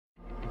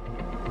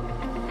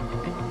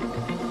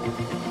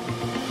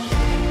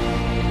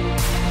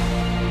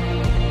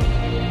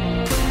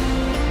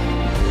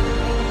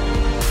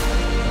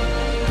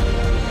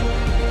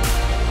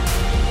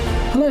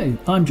Hello,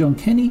 I'm John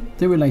Kenny,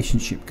 the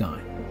Relationship Guy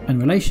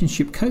and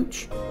relationship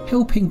coach,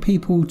 helping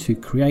people to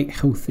create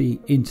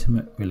healthy,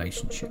 intimate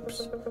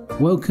relationships.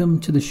 Welcome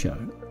to the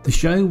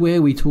show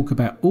where we talk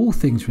about all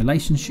things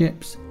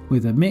relationships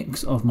with a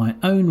mix of my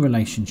own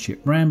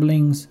relationship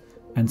ramblings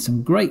and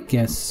some great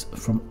guests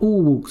from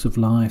all walks of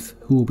life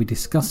who will be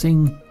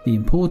discussing the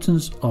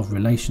importance of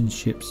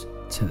relationships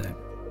to them.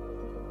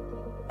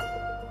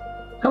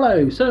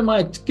 Hello, so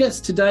my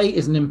guest today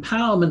is an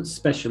empowerment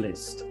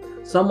specialist,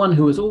 someone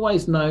who has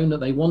always known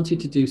that they wanted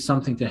to do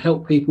something to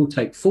help people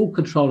take full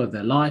control of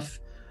their life,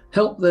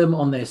 help them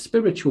on their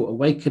spiritual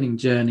awakening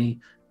journey,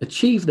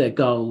 achieve their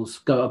goals,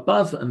 go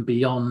above and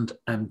beyond,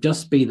 and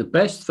just be the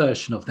best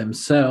version of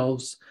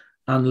themselves,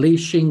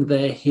 unleashing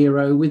their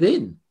hero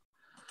within.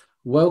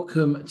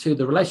 Welcome to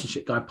the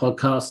Relationship Guy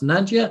podcast,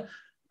 Nadija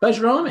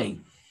Bajrami.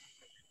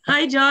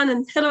 Hi, John,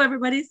 and hello,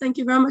 everybody. Thank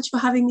you very much for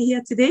having me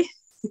here today.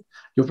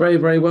 You're very,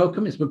 very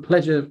welcome. It's been a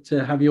pleasure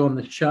to have you on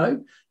the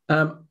show.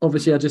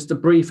 Obviously, just a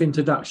brief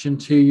introduction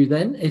to you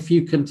then. If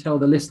you can tell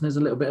the listeners a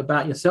little bit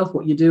about yourself,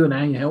 what you do and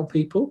how you help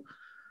people.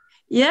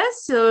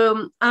 Yes,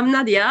 so I'm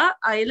Nadija.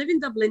 I live in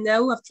Dublin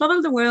now. I've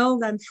traveled the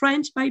world. I'm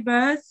French by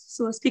birth,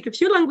 so I speak a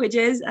few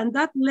languages, and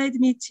that led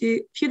me to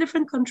a few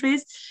different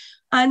countries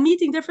and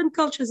meeting different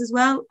cultures as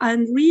well,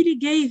 and really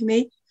gave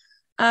me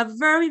a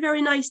very,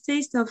 very nice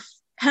taste of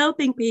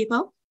helping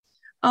people,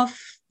 of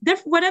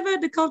whatever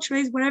the culture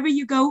is, wherever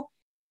you go.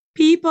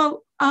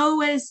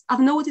 I've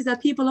noticed that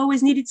people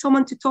always needed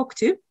someone to talk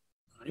to,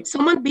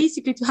 someone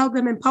basically to help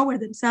them empower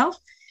themselves.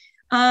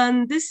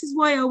 And this is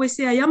why I always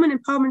say I am an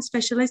empowerment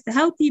specialist to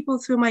help people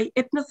through my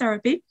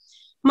hypnotherapy,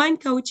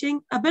 mind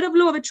coaching, a bit of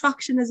law of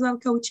attraction as well,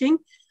 coaching,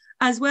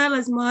 as well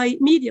as my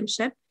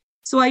mediumship.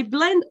 So I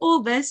blend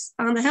all this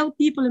and I help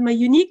people in my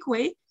unique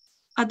way.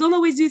 I don't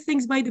always do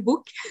things by the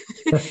book.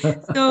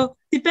 So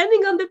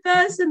depending on the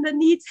person that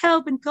needs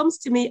help and comes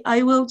to me,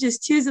 I will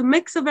just choose a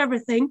mix of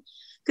everything.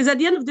 Because at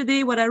the end of the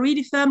day, what I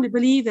really firmly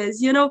believe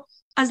is,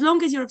 as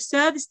long as you're of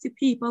service to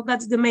people,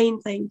 that's the main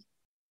thing.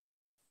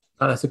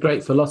 Oh, that's a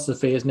great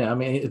philosophy, isn't it? I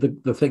mean,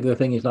 the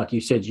thing is, like you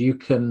said, you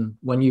can,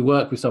 when you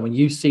work with someone,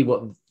 you see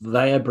what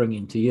they are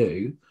bringing to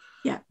you.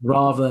 Yeah.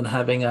 Rather than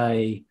having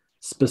a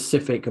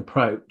specific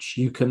approach,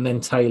 you can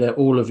then tailor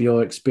all of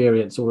your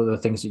experience, all of the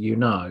things that you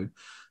know,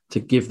 to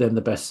give them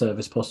the best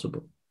service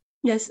possible.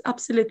 Yes,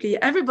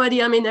 absolutely.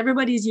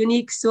 Everybody's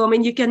unique. So,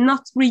 you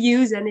cannot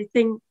reuse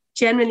anything.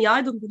 Generally,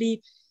 I don't believe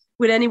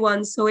with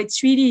anyone. So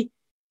it's really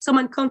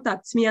someone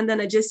contacts me and then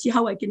I just see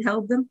how I can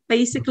help them,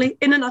 basically,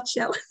 in a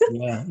nutshell.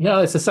 Yeah,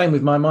 it's the same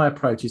with my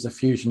approach is a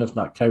fusion of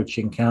like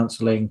coaching,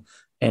 counseling,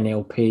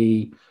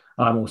 NLP.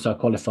 I'm also a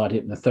qualified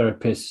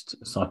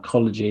hypnotherapist,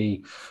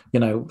 psychology,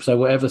 so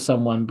whatever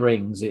someone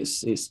brings,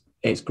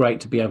 it's great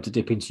to be able to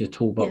dip into your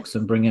toolbox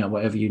and bring out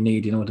whatever you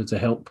need in order to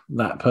help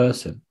that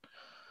person.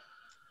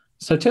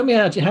 So tell me,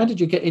 how did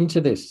you get into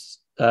this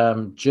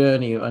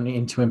journey and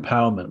into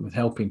empowerment with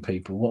helping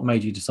people? What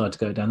made you decide to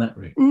go down that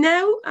route?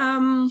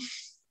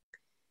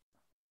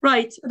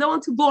 Right. I don't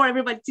want to bore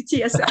everybody to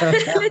tears.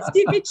 Let's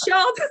keep it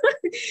short.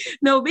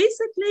 No,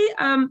 basically,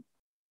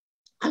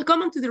 I'll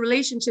come on to the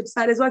relationship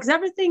side as well, because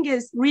everything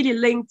is really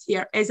linked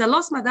here. As I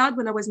lost my dad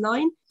when I was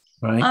 9,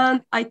 right,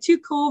 and I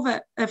took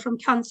over from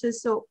cancer.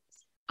 So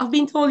I've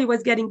been told he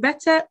was getting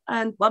better,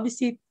 and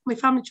obviously my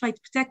family tried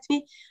to protect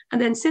me.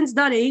 And then since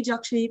that age,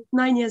 actually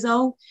 9 years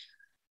old,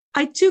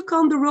 I took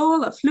on the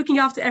role of looking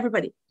after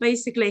everybody,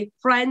 basically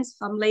friends,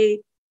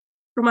 family,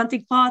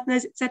 romantic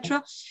partners,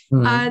 etc.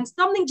 Mm-hmm. And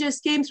something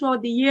just came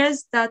throughout the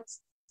years that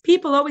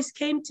people always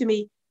came to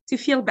me to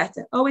feel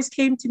better, always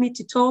came to me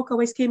to talk,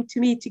 always came to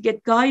me to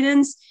get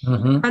guidance.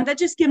 Mm-hmm. And that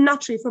just came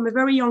naturally from a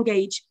very young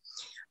age.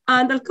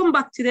 And I'll come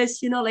back to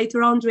this,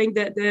 later on during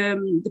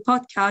the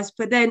podcast.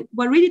 But then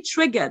what really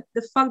triggered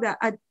the fact that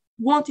I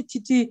wanted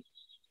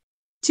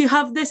to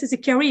have this as a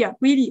career,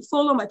 really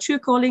follow my true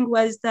calling,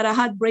 was that I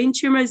had brain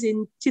tumors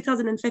in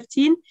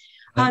 2015.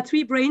 I had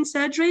 3 brain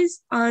surgeries,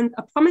 and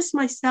I promised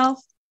myself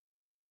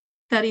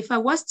that if I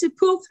was to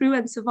pull through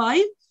and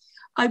survive,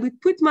 I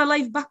would put my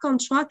life back on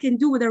track and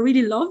do what I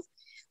really love,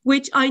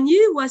 which I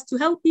knew was to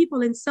help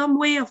people in some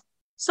way, of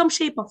some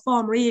shape or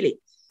form, really.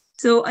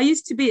 So I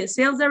used to be a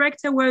sales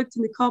director, worked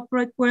in the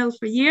corporate world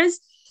for years,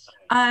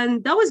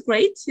 and that was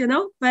great,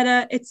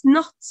 but it's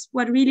not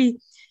what really,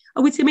 I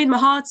would say, made my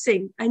heart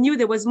sing. I knew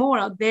there was more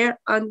out there.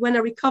 And when I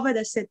recovered,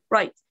 I said,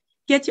 right,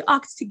 get your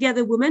act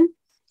together, woman.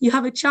 You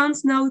have a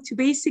chance now to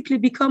basically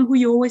become who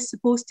you're always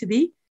supposed to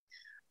be.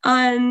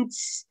 And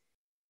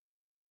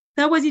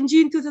that was in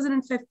June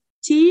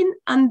 2015.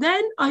 And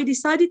then I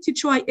decided to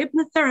try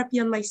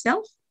hypnotherapy on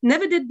myself.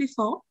 Never did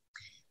before.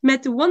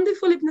 Met a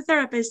wonderful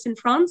hypnotherapist in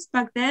France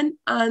back then.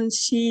 And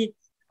I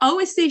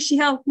always say she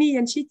helped me.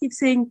 And she keeps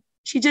saying,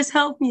 she just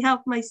helped me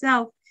help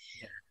myself.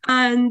 Yeah.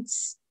 And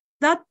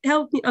that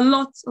helped me a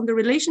lot on the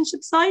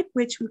relationship side,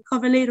 which we'll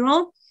cover later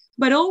on,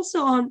 but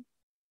also on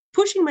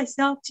pushing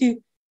myself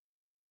to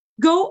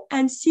go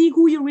and see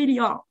who you really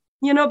are,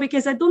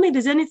 because I don't think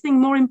there's anything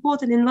more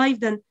important in life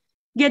than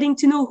getting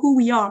to know who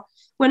we are.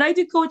 When I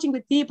do coaching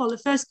with people, the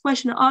first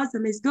question I ask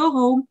them is, go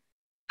home,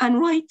 and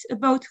write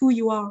about who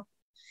you are.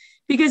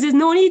 Because there's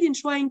no need in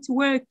trying to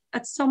work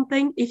at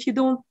something if you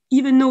don't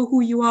even know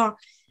who you are.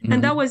 Mm-hmm.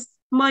 And that was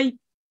my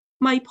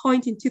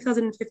point in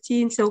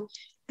 2015. So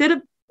did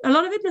a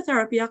lot of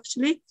hypnotherapy,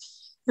 actually,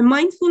 and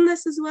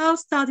mindfulness as well,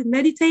 started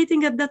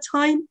meditating at that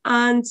time.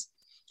 And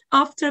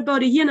after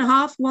about a year and a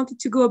half, wanted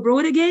to go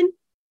abroad again.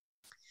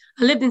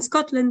 I lived in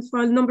Scotland for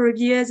a number of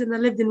years, and I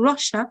lived in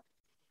Russia.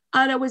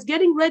 And I was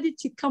getting ready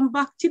to come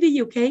back to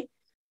the UK,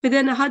 but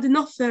then I had an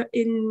offer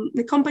in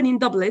the company in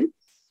Dublin.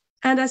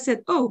 And I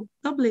said, oh,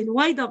 Dublin,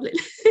 why Dublin?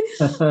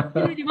 I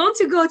really want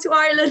to go to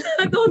Ireland.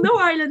 I don't know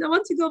Ireland. I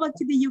want to go back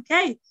to the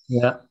UK.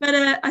 Yeah.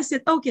 But I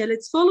said, okay,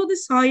 let's follow the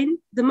sign.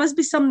 There must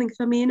be something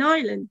for me in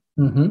Ireland.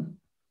 Mm-hmm.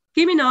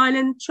 Came in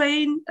Ireland,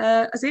 trained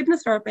as a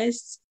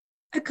hypnotherapist,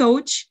 a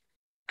coach,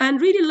 and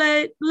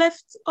really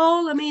left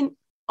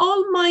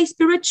all my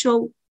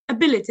spiritual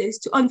abilities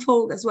to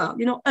unfold as well.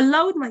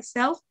 Allowed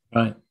myself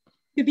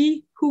to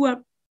be who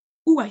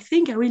I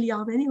think I really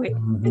am anyway.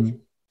 Mm-hmm.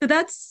 So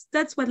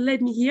that's what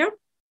led me here.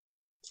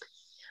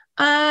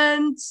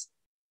 And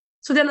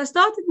so then I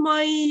started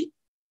my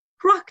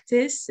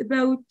practice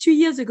about 2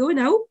 years ago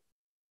now.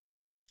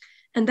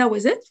 And that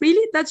was it,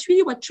 really. That's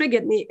really what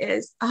triggered me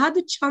is I had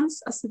a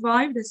chance, I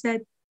survived. I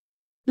said,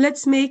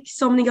 let's make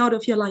something out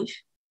of your life.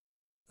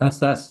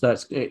 That's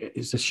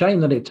it's a shame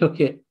that it took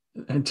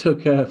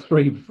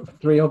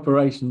three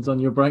operations on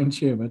your brain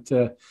tumor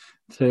to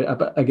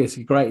I guess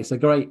it's a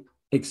great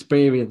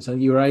experience,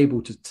 and you were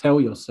able to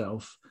tell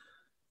yourself,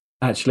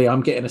 actually,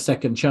 I'm getting a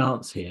second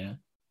chance here.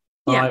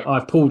 Yeah.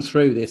 I've pulled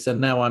through this,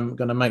 and now I'm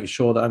going to make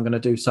sure that I'm going to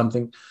do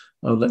something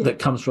that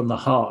comes from the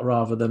heart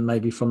rather than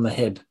maybe from the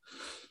head.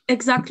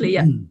 Exactly,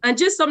 yeah. And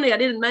just something I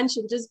didn't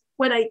mention, just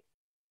when a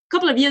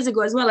couple of years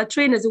ago as well, I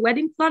trained as a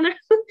wedding planner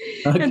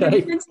and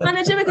events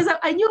manager, because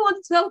I knew I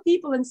wanted to help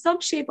people in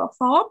some shape or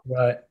form.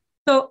 Right.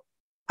 So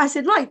I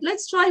said, right,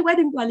 let's try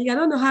wedding planning. I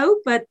don't know how,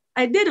 but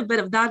I did a bit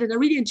of that and I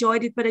really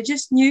enjoyed it. But I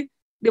just knew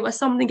there was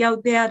something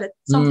out there,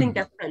 something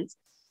different.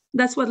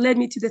 That's what led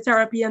me to the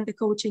therapy and the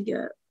coaching.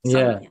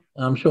 Yeah,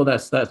 I'm sure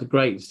that's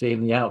great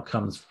seeing the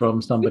outcomes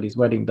from somebody's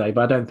wedding day,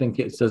 but I don't think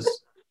it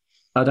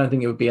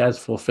would be as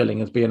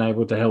fulfilling as being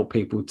able to help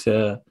people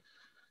to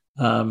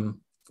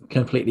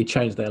completely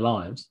change their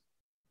lives.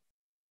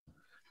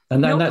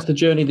 And then that's the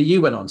journey that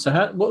you went on. So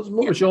what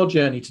was your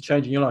journey to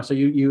changing your life? So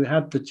you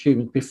had the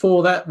tumors.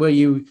 Before that, were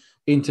you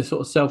into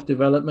sort of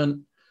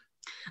self-development?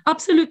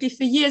 Absolutely.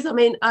 For years,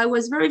 I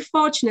was very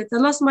fortunate. I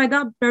lost my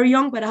dad very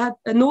young, but I had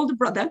an older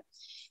brother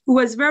who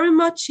was very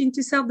much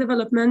into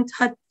self-development,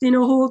 he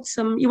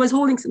was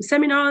holding some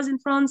seminars in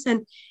France.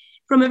 And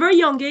from a very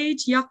young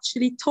age, he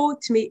actually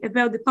taught me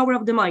about the power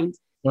of the mind.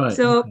 Right.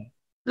 So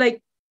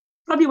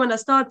probably when I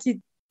started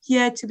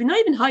to be, not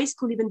even high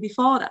school, even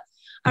before that,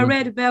 I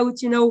read about,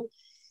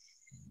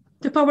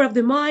 the power of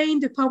the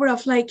mind, the power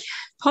of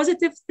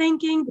positive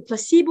thinking, the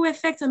placebo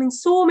effect.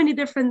 So many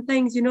different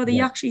things, they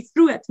actually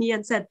threw at me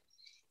and said,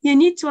 you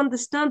need to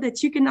understand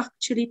that you can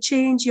actually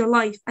change your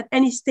life at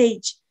any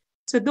stage.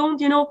 So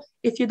don't,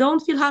 if you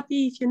don't feel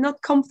happy, if you're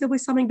not comfortable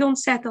with something, don't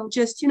settle.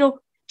 Just,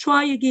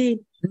 try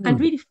again and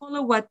really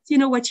follow what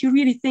you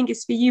really think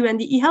is for you.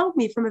 And he helped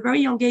me from a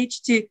very young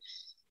age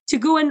to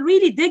go and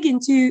really dig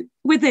into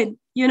within,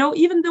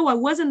 even though I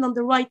wasn't on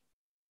the right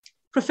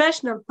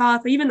professional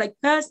path or even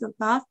personal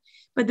path,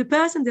 but the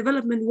personal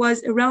development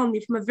was around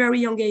me from a very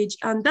young age.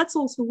 And that's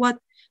also what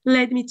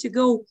led me to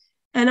go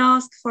and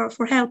ask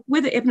for help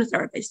with a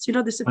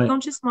hypnotherapist, the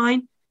subconscious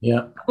mind.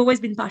 Yeah, I've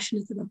always been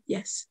passionate about.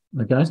 Yes.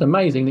 Okay, it's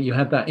amazing that you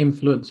had that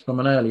influence from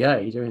an early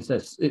age.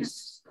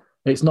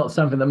 It's not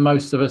something that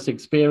most of us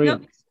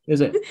experience,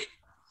 is it?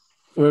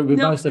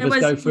 Most of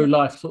us go through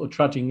life sort of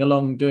trudging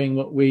along, doing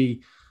what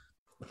we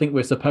think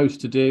we're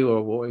supposed to do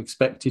or what we're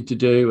expected to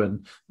do,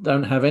 and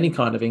don't have any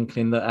kind of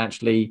inkling that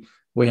actually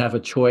we have a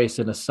choice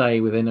and a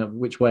say within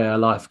which way our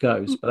life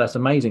goes. But that's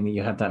amazing that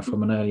you had that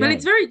from an early age. But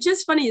it's very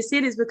just funny you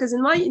say this, because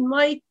in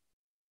my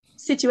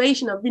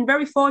situation, I've been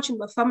very fortunate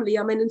with my family.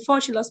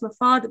 Unfortunately, I lost my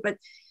father, but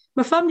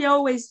my family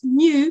always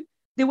knew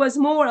there was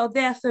more out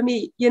there for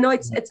me.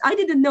 It's I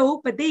didn't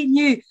know, but they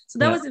knew. So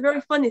that was a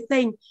very funny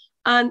thing.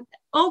 And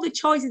all the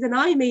choices that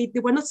I made, they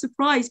were not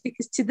surprised,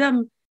 because to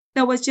them,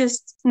 that was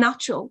just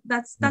natural.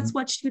 That's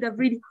what should have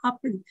really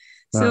happened.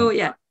 Right. So,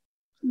 yeah.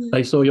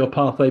 They saw your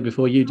pathway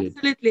before you did.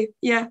 Absolutely,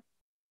 yeah.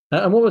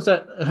 And what was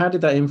that? How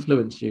did that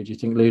influence you, do you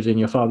think, losing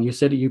your father? You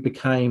said that you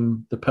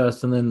became the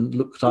person and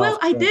looked after. Well,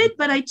 I did,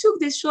 but I took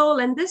this role,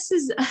 and this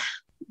is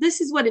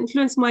what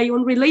influenced my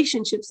own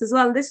relationships as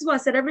well. This is why I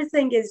said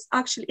everything is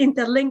actually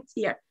interlinked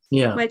here.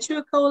 Yeah. My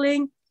true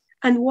calling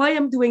and why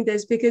I'm doing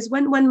this, because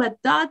when my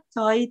dad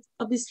died,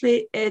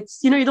 obviously it's,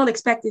 you don't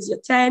expect this. You're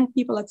 10,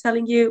 people are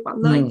telling you,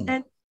 9,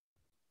 10,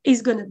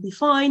 he's going to be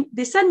fine.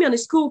 They sent me on a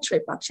school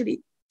trip,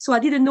 actually. So I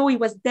didn't know he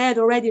was dead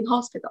already in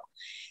hospital.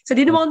 So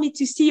they didn't want me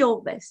to see all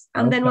this.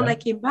 And then when I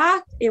came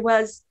back,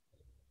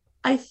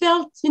 I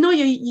felt,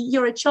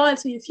 you're a child,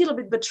 so you feel a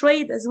bit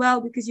betrayed as well,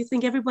 because you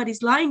think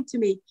everybody's lying to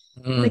me.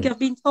 I've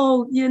been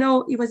told,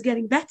 he was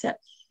getting better.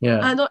 Yeah.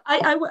 And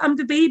I'm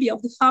the baby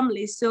of the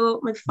family. So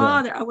my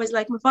father, I was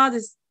like my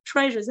father's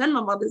treasures and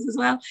my mother's as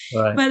well.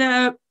 Right.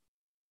 But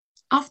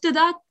after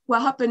that,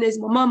 what happened is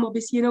my mom,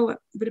 obviously, a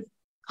bit of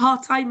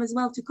hard time as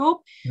well to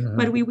cope. Mm-hmm.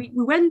 But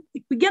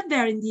we get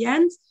there in the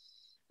end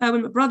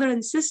with my brother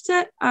and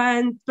sister.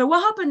 But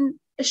what happened,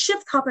 a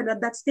shift happened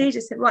at that stage. I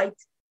said, right,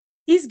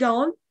 he's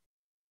gone.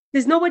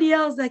 There's nobody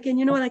else that can,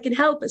 that can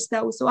help us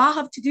now. So I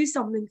have to do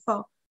something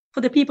for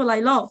the people I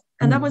love.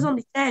 And that was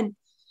only 10.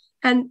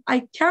 And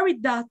I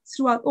carried that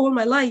throughout all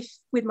my life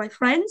with my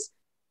friends,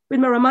 with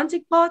my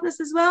romantic partners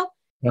as well.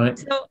 Right.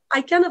 So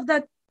I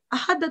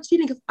had that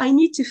feeling of I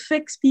need to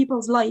fix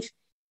people's life.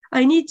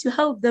 I need to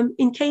help them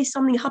in case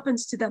something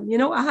happens to them.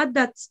 I had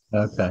that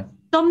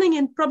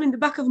something probably in the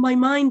back of my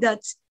mind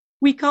that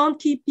we can't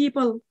keep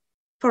people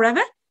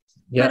forever,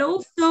 but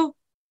also,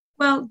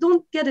 well,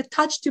 don't get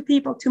attached to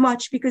people too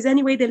much because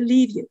anyway, they'll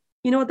leave you.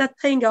 That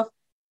thing of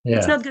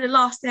it's not going to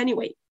last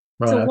anyway.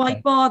 Right, so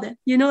why bother?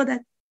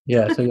 That.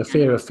 Yeah. So your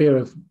fear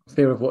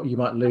of what you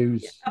might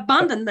lose.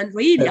 Abandonment,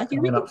 really. I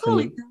think we could call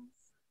it.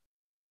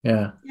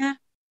 Yeah. Yeah.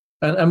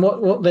 And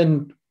what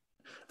then?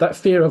 That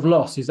fear of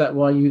loss, is that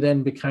why you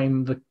then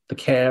became the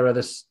carer,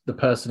 the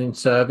person in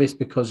service,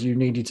 because you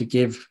needed to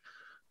give?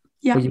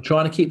 Yeah. Were you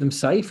trying to keep them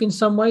safe in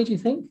some way, do you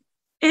think?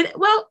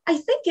 Well, I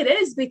think it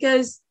is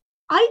because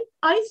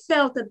I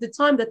felt at the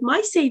time that my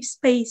safe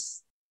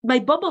space, my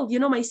bubble,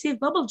 my safe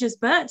bubble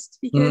just burst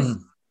because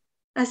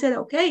I said,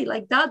 okay,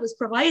 like Dad was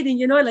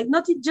providing, like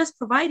not just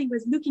providing,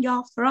 was looking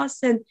after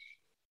us. And,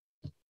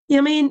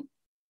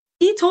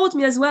 he taught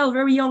me as well,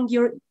 very young,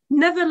 you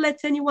never let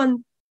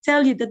anyone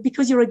tell you that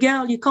because you're a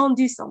girl, you can't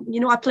do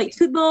something. I played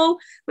football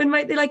when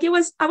I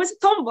was a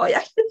tomboy.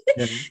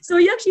 So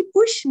he actually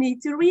pushed me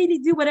to really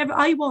do whatever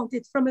I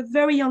wanted from a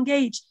very young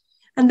age.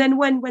 And then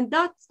when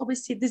that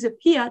obviously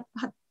disappeared,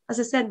 as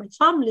I said, my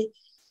family,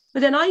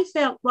 but then I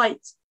felt, right,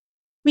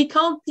 we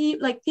can't be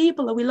like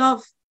people that we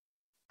love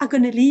are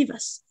going to leave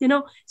us,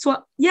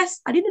 So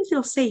yes, I didn't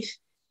feel safe.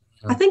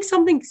 I think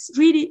something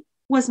really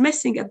was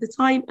missing at the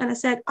time. And I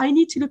said, I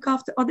need to look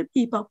after other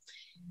people.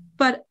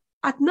 But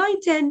at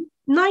 10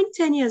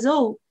 years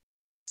old,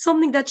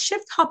 something that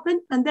shift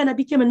happened. And then I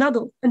became an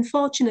adult,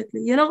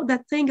 unfortunately,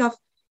 that thing of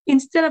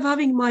instead of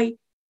having my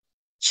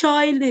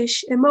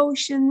childish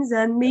emotions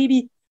and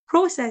maybe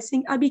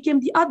processing, I became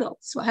the adult.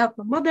 So I helped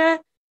my mother.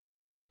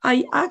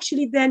 I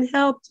actually then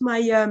helped my,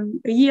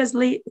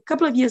 a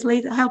couple of years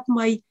later, helped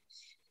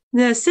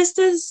the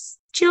sisters'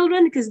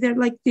 children because they're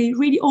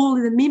really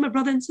older than me, my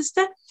brother and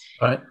sister.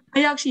 Right.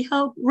 I actually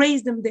helped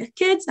raise them, their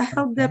kids. I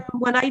helped them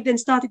when I then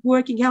started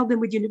working, helped them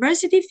with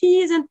university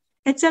fees and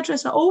etc.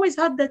 So I always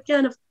had that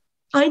kind of,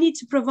 I need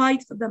to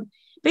provide for them.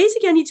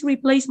 Basically, I need to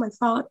replace my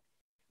father,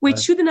 which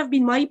shouldn't have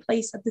been my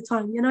place at the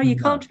time. You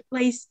can't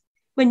replace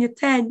when you're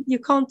 10, you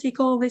can't take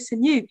all this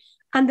in you.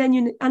 And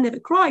then I never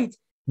cried.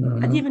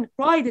 I even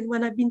cried and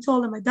when I've been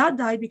told that my dad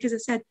died because I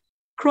said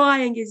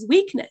crying is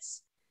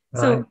weakness.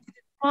 Right. So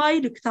I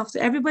looked after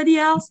everybody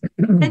else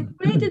and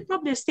created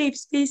probably a safe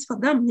space for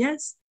them,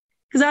 yes.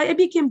 Because I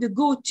became the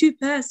go-to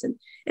person.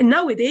 And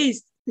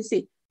nowadays, you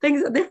see,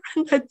 things are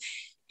different. But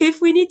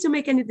if we need to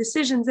make any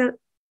decisions,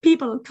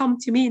 people will come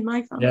to me in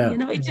my family.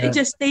 It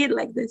just stayed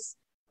like this.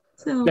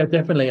 So yeah,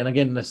 definitely. And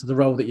again, this is the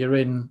role that you're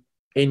in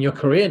your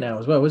career now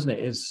as well, isn't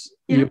it?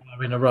 You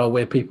are in a role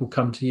where people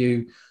come to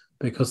you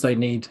because they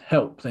need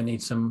help, they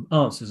need some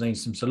answers, they need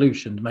some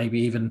solutions,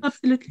 maybe even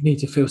need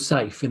to feel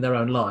safe in their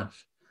own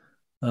life.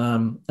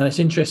 And it's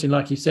interesting,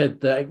 like you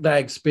said, that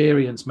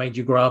experience made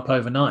you grow up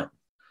overnight.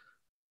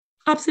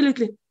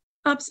 Absolutely.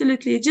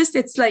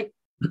 It's like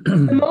the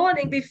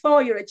morning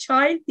before you're a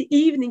child, the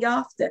evening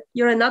after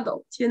you're an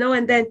adult,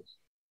 and then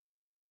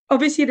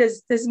obviously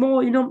there's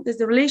more, there's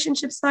the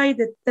relationship side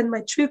than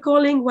my true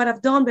calling, what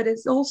I've done, but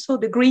it's also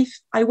the grief.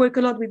 I work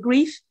a lot with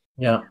grief.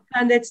 Yeah.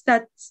 And it's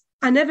that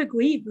I never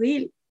grieved,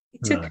 really.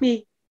 It took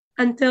me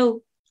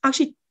until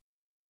actually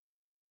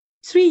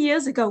 3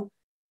 years ago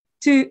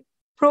to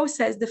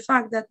process the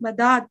fact that my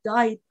dad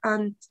died.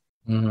 And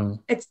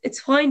it's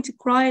fine to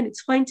cry and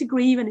it's fine to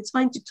grieve and it's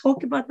fine to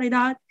talk about my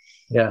dad.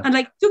 Yeah. And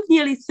took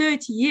nearly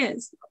 30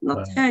 years,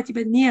 not 30,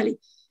 but nearly,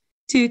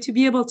 to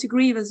be able to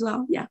grieve as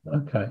well. Yeah.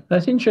 Okay.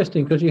 That's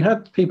interesting because you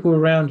had people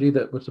around you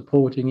that were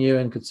supporting you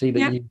and could see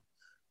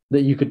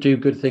that you could do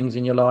good things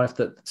in your life,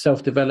 that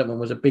self-development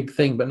was a big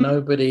thing, but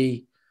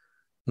nobody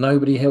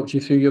helped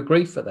you through your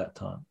grief at that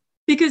time.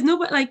 Because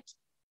nobody,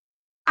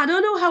 I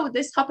don't know how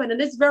this happened,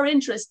 and it's very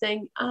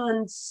interesting,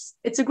 and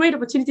it's a great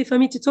opportunity for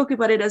me to talk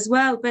about it as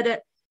well, but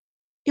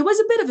it was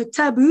a bit of a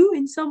taboo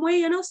in some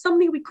way,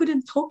 something we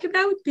couldn't talk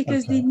about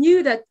because they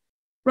knew that,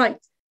 right,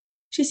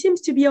 she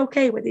seems to be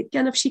okay with it,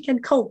 kind of she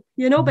can cope,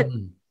 but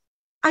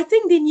I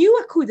think they knew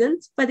I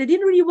couldn't, but they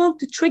didn't really want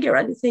to trigger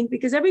anything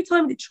because every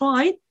time they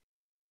tried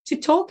to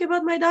talk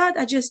about my dad,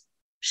 I just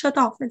shut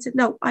off and said,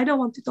 no, I don't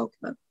want to talk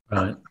about it.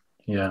 Right.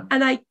 Yeah.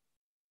 And I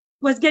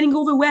was getting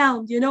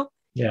overwhelmed,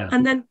 Yeah.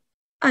 And then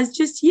as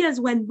just years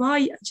went by,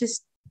 I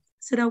just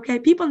said, okay,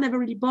 people never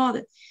really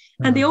bothered.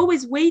 And they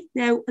always wait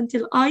now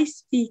until I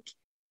speak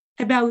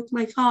about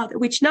my father,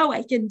 which now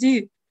I can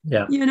do.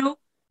 Yeah. you know.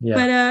 Yeah.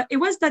 But it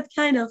was that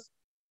kind of,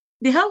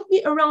 they helped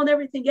me around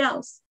everything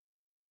else.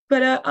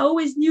 But I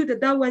always knew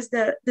that that was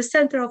the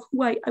center of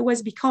who I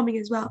was becoming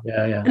as well.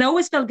 Yeah. Yeah. And I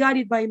always felt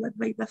guided by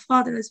my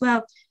father as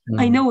well.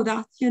 I Mm. know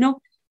that,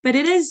 but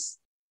it is,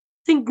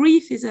 I think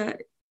grief is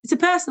it's a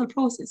personal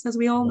process, as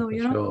we all know,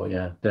 For sure.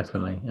 Yeah,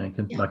 definitely. It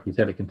can, Yeah. like you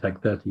said, it can take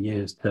 30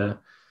 years for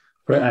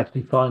it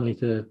actually finally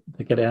to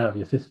get it out of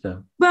your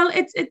system. Well,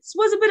 it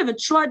was a bit of a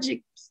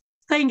tragic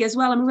thing as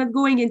well. I'm not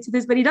going into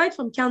this, but he died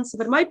from cancer.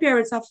 But my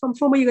parents are from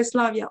former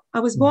Yugoslavia. I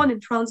was born in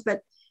France,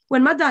 but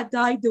when my dad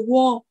died, the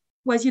war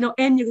was,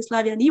 in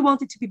Yugoslavia, and he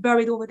wanted to be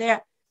buried over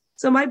there.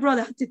 So my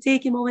brother had to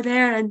take him over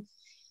there, and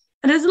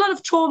there's a lot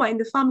of trauma in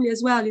the family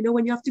as well,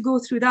 when you have to go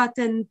through that,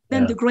 and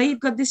then the grave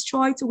got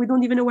destroyed, so we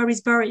don't even know where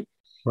he's buried.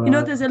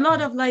 Right. There's a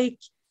lot of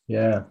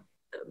Yeah.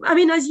 I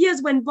mean, as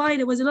years went by,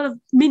 there was a lot of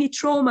mini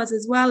traumas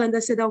as well. And I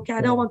said, okay,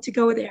 I don't want to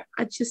go there.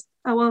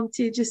 I want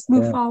to just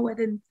move forward.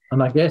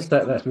 And I guess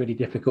that's really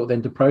difficult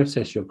then to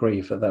process your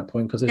grief at that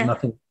point, because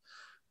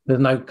there's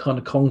no kind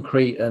of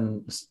concrete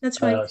and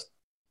that's right.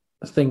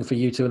 Thing for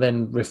you to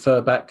then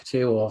refer back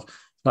to, or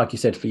like you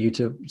said, for you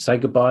to say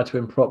goodbye to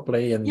him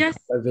properly and go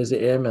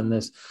visit him.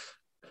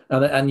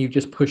 And you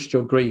just pushed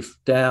your grief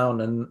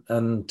down and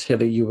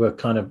until you were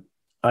kind of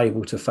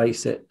able to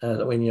face it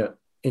when you're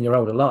in your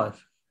older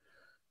life.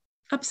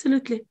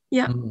 Absolutely.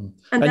 Yeah. And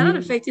that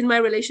affected my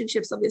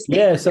relationships, obviously.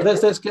 Yeah. So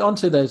let's get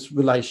onto those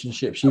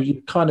relationships.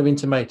 You kind of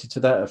intimated to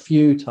that a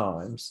few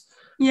times.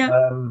 Yeah.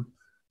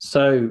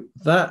 So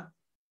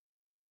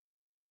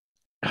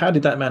how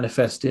did that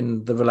manifest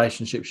in the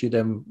relationships you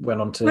then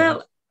went on to?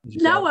 Well,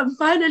 now I'm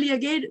finally,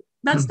 again,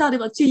 that started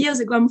about 2 years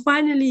ago. I'm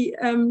finally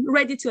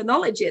ready to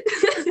acknowledge it.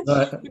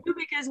 Right.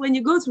 Because when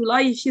you go through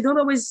life, you don't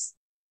always,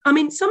 I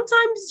mean,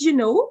 sometimes,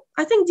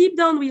 I think deep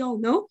down we all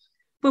know,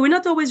 but we're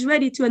not always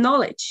ready to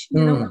acknowledge,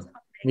 what's happening.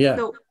 Yeah.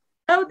 So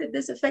how did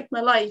this affect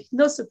my life?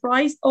 No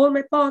surprise. All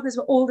my partners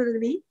were older than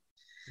me.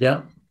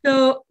 Yeah.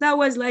 So that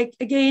was like,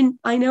 again,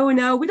 I know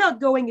now,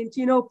 without going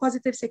into,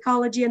 positive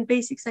psychology and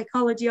basic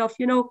psychology of,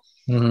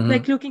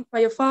 like looking for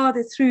your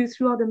father through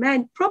other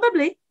men.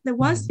 Probably there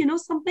was,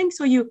 something.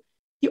 So you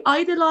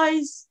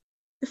idolize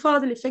the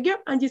fatherly figure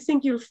and you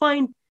think you'll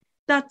find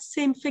that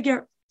same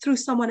figure through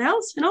someone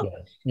else,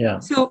 Yeah.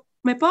 So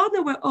my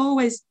partner were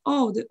always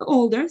older,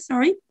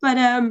 but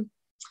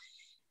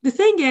the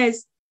thing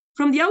is,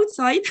 from the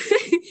outside,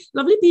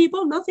 lovely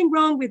people, nothing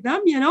wrong with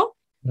them,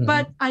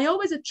 but I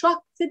always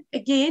attracted,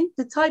 again,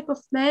 the type of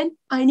man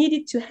I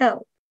needed to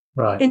help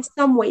in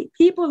some way.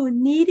 People who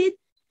needed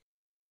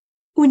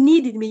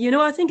me.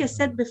 I think I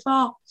said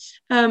before,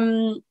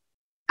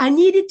 I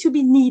needed to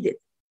be needed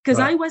because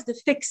I was the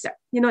fixer,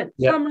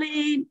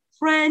 family,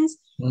 friends,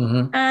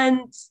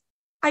 and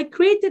I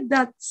created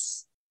that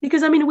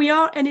because, I mean, we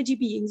are energy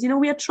beings,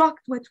 we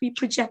attract what we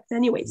project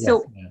anyway. Yes,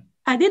 so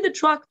I did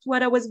attract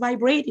what I was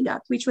vibrating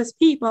at, which was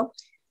people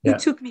who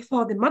took me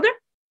for the mother,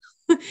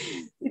 who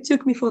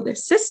took me for their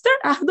sister.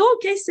 I had all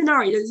case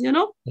scenarios,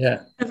 Yeah.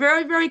 They're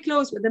very, very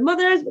close with the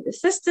mothers, with the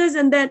sisters,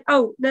 and then,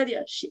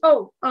 Nadija,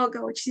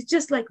 God, she's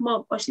just like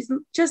mom, or she's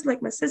just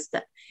like my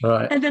sister.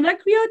 Right. And then I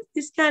create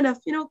this kind of,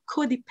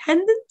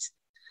 codependent,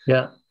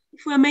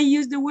 if I may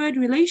use the word,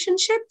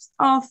 relationships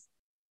of,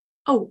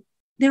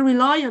 they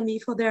rely on me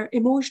for their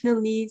emotional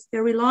needs. They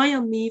rely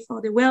on me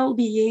for their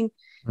well-being.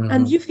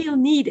 And you feel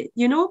needed,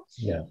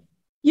 Yeah.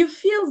 You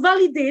feel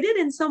validated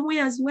in some way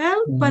as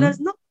well, but as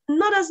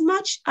not as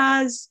much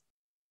as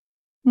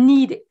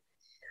needed.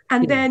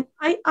 And then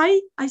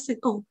I said,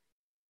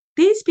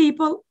 these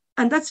people,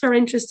 and that's very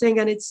interesting.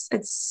 And it's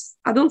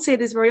I don't say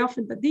this very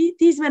often, but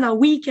these men are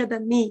weaker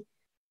than me,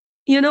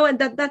 and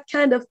that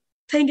kind of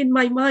thing in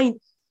my mind,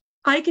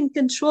 I can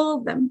control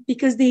them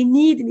because they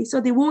need me,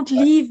 so they won't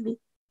leave me.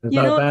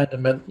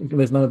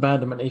 There's no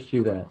abandonment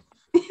issue there.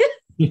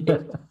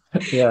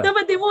 Yeah. No,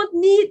 but they won't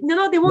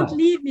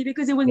leave me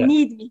because they will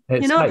need me.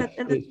 It's safe.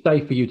 It's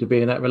safe for you to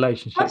be in that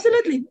relationship.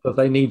 Absolutely. Because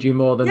they need you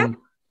more than,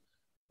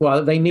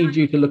 they need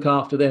you to look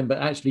after them, but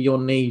actually your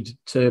need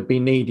to be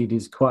needed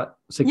is quite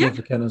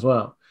significant as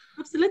well.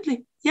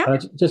 Absolutely. Yeah.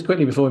 Just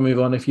quickly before we move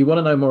on, if you want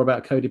to know more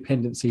about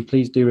codependency,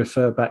 please do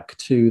refer back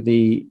to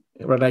the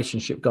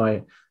Relationship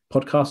Guy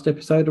podcast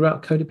episode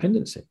about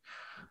codependency.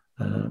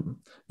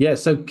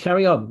 So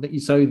carry on.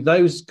 So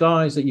those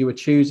guys that you were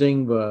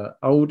choosing were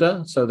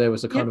older, so there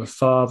was a kind of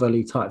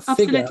fatherly type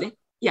figure.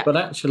 Yeah. But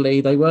actually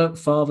they weren't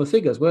father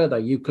figures, were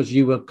they? Because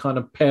you were kind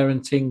of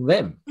parenting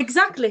them.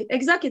 Exactly.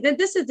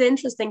 This is the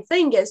interesting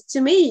thing is,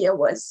 to me, it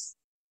was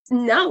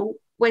now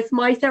with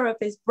my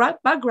therapist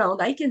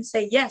background, I can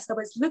say, yes, I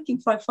was looking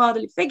for a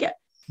fatherly figure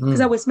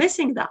because I was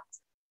missing that.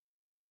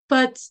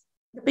 But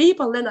the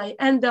people then I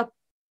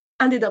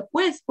ended up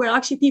with were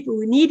actually people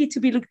who needed to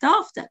be looked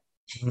after.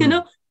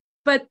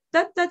 But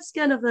that's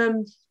kind of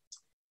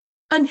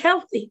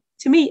unhealthy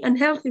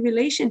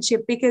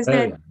relationship, because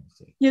then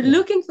you're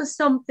looking for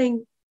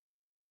something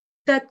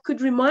that could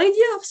remind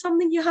you of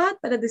something you had,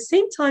 but at the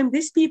same time,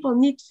 these people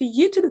need for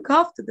you to look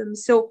after them.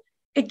 So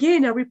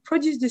again, I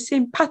reproduce the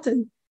same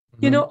pattern,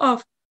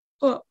 of,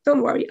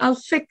 don't worry, I'll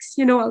fix,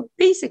 I'll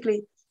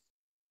basically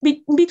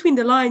between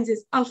the lines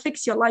is, I'll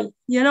fix your life,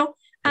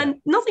 and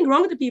nothing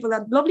wrong with the people that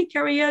have lovely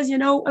careers,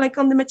 like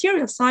on the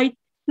material side,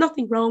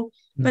 nothing wrong.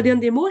 But on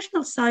the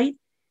emotional side,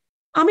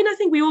 I mean, I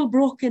think we're all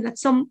broken at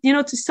some,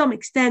 to some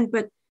extent,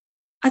 but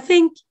I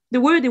think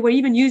the word they were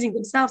even using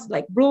themselves,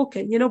 like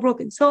broken,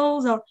 broken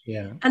souls,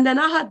 and then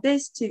I had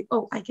this too,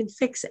 I can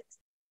fix it.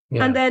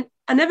 Yeah. And then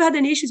I never had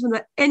any issues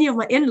with any of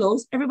my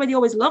in-laws. Everybody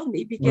always loved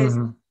me because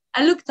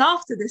I looked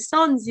after the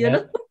sons,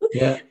 know.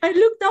 Yeah. I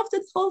looked after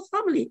the whole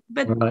family.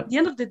 But at the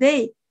end of the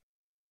day,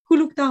 who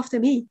looked after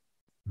me?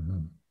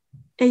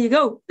 There you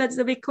go. That's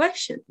the big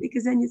question,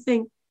 because then you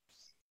think.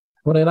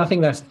 Well, and I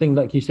think that's the thing,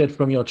 like you said,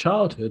 from your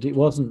childhood,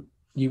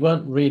 you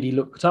weren't really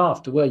looked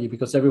after, were you?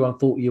 Because everyone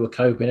thought you were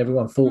coping,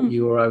 everyone thought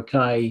you were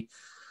okay.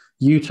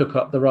 You took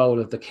up the role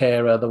of the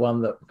carer, the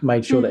one that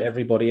made sure that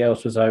everybody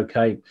else was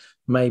okay,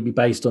 maybe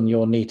based on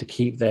your need to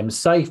keep them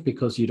safe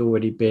because you'd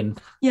already been,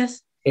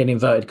 in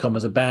inverted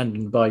commas,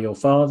 abandoned by your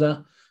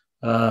father.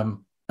 And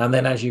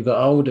then as you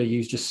got older,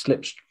 you just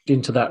slipped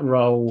into that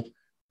role.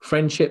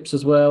 Friendships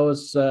as well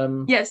as...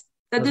 yes,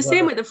 the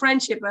same with the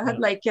friendship. I had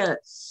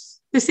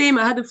the same.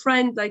 I had a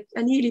friend, I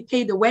nearly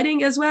paid the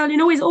wedding as well.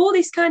 It's all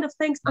these kind of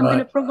things. I'm going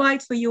to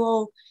provide for you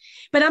all.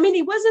 But I mean,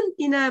 it wasn't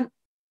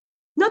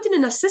not in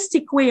a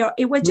narcissistic way. Or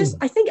it was just,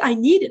 I think I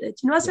needed it.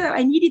 I said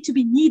I needed to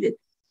be needed.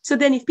 So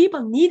then if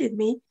people needed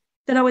me,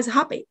 then I was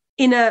happy.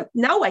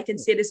 Now I can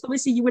say this.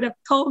 Obviously, you would have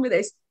told me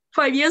this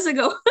 5 years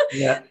ago.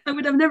 I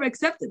would have never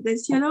accepted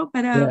this,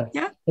 But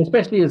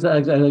especially as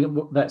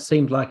that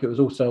seemed like it was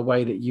also a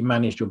way that you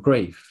managed your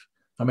grief.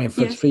 I mean,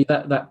 for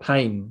that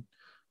pain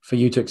for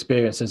you to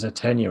experience as a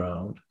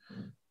 10-year-old,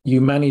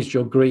 you managed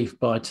your grief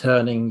by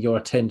turning your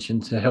attention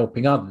to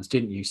helping others,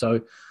 didn't you?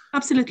 So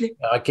absolutely,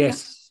 I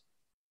guess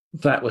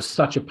that was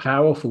such a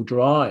powerful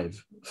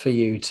drive for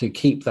you to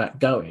keep that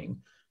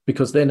going,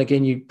 because then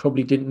again, you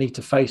probably didn't need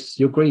to face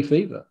your grief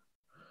either.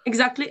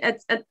 Exactly.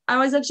 I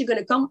was actually going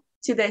to come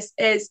to this,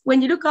 is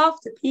when you look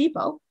after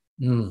people,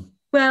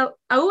 well,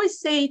 I always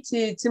say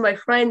to my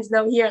friends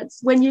now here, it's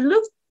when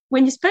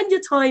you spend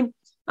your time,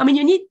 I mean,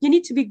 you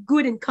need to be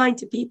good and kind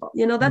to people.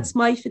 That's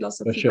my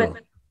philosophy. Sure.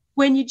 But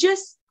when you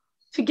just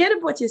forget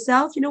about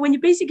yourself, when you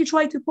basically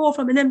try to pour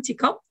from an empty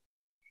cup,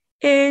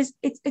 it's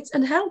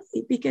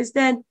unhealthy, because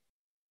then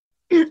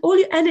all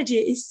your energy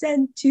is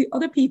sent to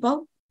other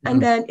people.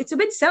 And then it's a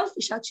bit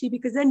selfish, actually,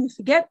 because then you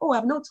forget, I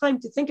have no time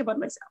to think about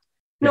myself.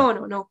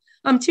 No.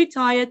 I'm too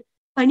tired.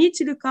 I need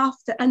to look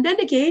after. And then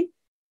again,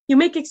 you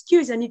make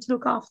excuse. I need to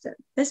look after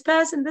this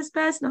person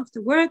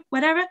after work,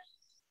 whatever,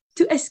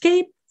 to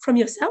escape from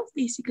yourself,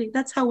 basically.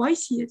 That's how I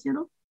see it,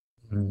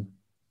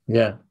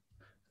 Yeah.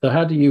 So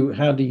how do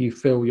you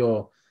fill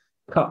your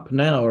cup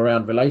now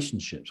around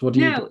relationships? What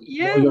are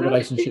your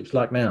relationships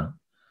like now?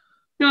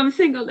 No, I'm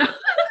single now.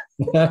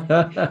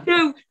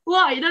 No,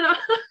 why? No,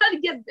 how to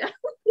get there?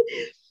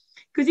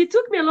 Because it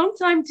took me a long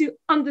time to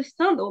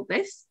understand all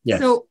this. Yes.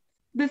 So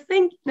the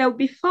thing now,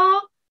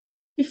 before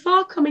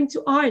coming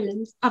to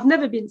Ireland, I've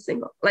never been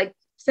single,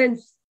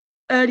 since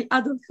early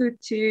adulthood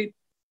to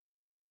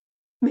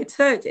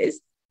mid-30s.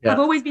 I've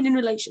always been in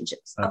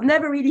relationships. Okay. I've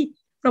never really,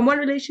 from one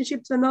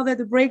relationship to another,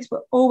 the breaks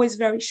were always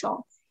very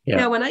short.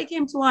 Now, when I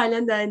came to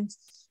Ireland and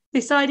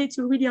decided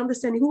to really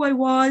understand who I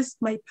was,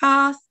 my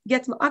path,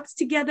 get my acts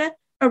together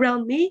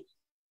around me,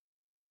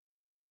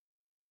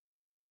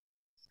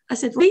 I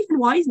said, it's even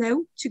wise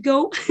now to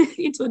go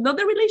into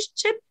another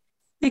relationship,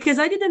 because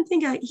I didn't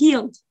think I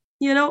healed,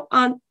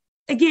 and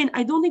again,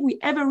 I don't think we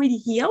ever really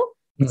heal.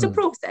 It's a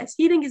process.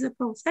 Healing is a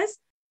process.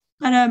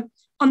 But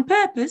on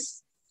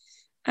purpose,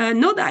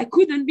 not that I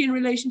couldn't be in a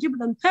relationship,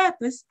 but on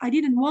purpose, I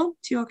didn't want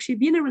to actually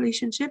be in a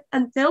relationship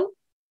until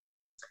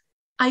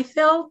I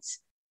felt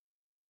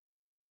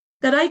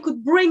that I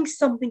could bring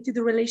something to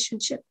the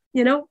relationship,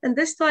 and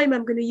this time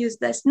I'm going to use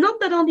this. Not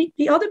that only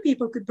the other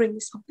people could bring me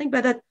something,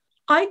 but that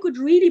I could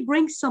really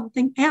bring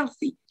something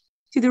healthy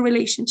to the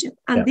relationship,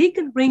 and they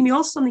can bring me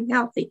also something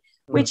healthy,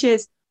 which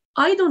is,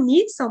 I don't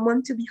need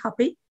someone to be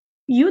happy.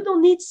 You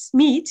don't need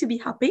me to be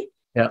happy.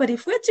 Yeah. But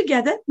if we're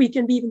together, we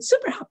can be even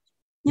super happy.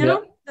 You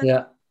know?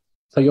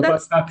 So you're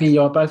both happy.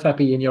 You're both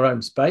happy in your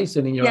own space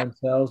and in your own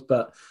selves.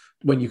 But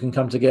when you can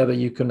come together,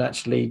 you can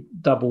actually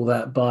double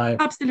that by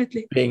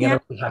being in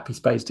a happy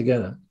space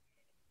together.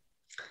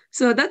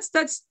 So that's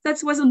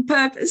was on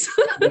purpose.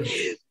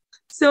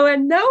 So,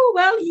 and now,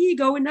 well, here you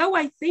go. And now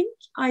I think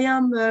I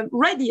am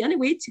ready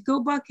anyway to go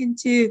back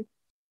into,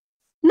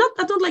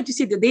 I don't like to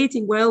say the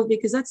dating world,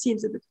 because that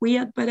seems a bit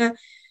weird, but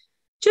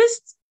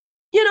just,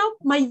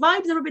 my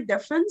vibes are a bit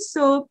different.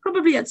 So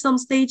probably at some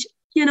stage,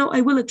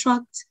 I will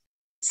attract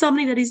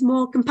somebody that is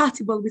more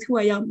compatible with who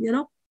I am,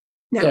 Now.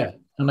 Yeah.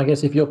 And I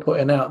guess if you're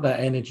putting out that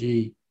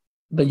energy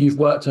that you've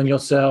worked on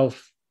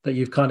yourself, that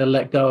you've kind of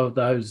let go of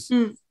those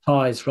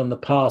ties from the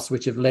past,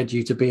 which have led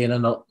you to be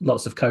in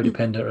lots of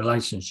codependent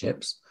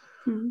relationships.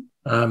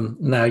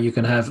 Now you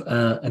can have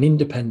an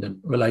independent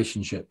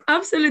relationship.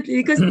 Absolutely,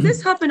 because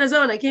this happened as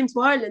well when I came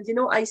to Ireland.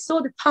 I saw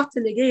the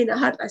pattern again.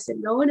 I said,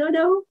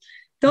 no.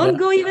 Don't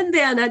go even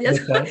there,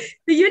 Nadija. Okay.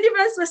 The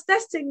universe was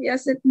testing me. I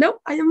said, no,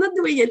 I am not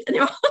doing it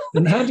anymore.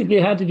 And how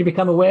did you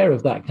become aware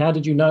of that? How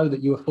did you know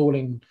that you were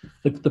falling,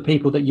 the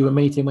people that you were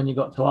meeting when you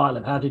got to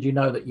Ireland? How did you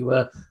know that you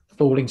were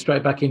falling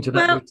straight back into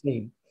that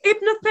routine?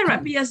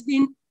 Hypnotherapy has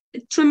been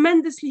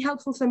tremendously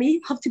helpful for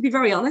me. I have to be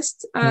very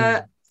honest.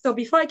 So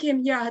before I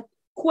came here, I had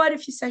quite a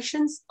few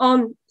sessions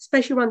on,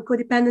 especially around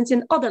codependency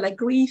and other like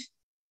grief.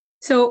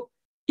 So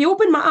it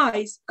opened my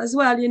eyes as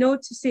well, to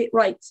say,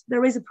 right,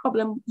 there is a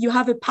problem. You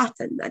have a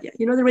pattern, Nadija.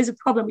 There is a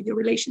problem with your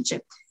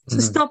relationship. So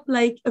stop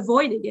like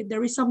avoiding it.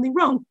 There is something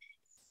wrong.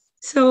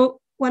 So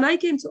when I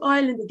came to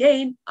Ireland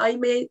again, I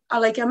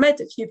met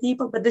a few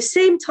people, but the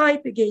same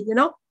type again,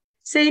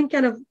 same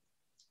kind of,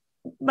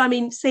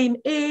 same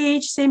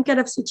age, same kind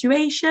of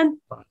situation.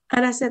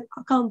 And I said,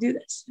 I can't do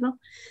this,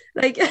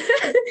 like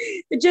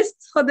just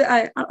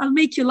I'll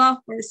make you laugh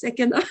for a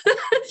second.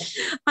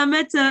 I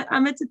met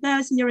a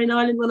person here in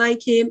Ireland when I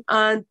came,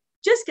 and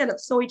just kind of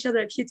saw each other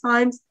a few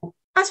times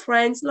as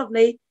friends,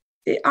 lovely,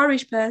 the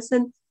Irish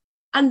person.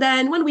 And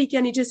then one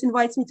weekend he just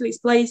invites me to his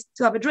place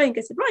to have a drink.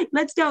 I said, right,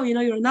 let's go.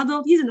 You're an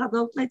adult, he's an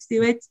adult, let's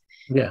do it.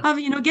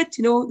 Get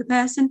to know the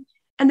person.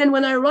 And then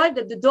when I arrived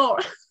at the door,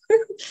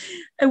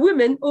 a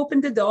woman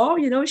opened the door,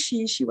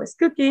 she was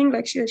cooking,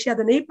 like she had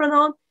an apron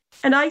on.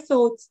 And I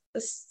thought,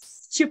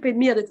 stupid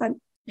me at the time,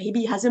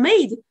 maybe he has a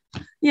maid.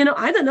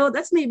 I don't know,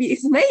 that's maybe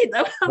his maid.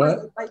 I was like,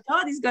 my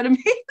God, he's got a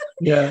maid.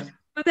 Yeah.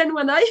 But then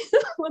when I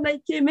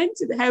came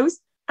into the house,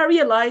 I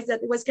realized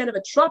that it was kind of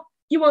a trap.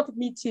 He wanted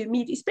me to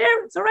meet his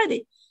parents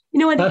already.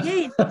 And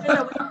again,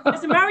 I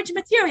was marriage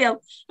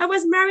material. I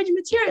was marriage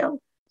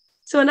material.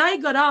 So when I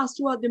got asked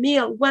throughout the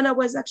meal when I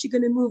was actually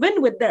going to move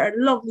in with their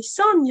lovely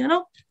son,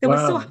 they were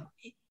so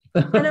happy.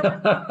 And I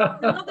went,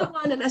 another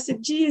one, and I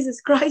said, Jesus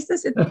Christ, I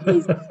said,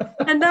 please.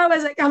 And now I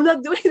was like, I'm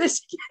not doing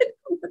this again.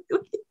 I'm not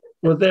doing it.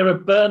 Was there a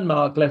burn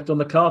mark left on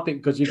the carpet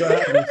because you got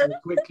out of there so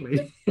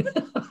quickly?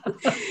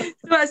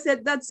 So I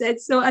said, that's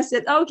it. So I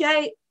said,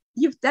 okay,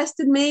 you've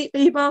tested me,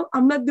 people.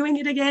 I'm not doing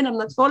it again. I'm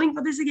not falling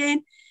for this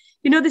again.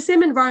 The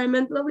same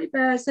environment, lovely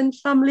person,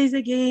 families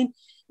again.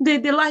 They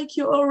like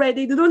you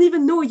already. They don't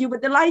even know you,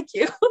 but they like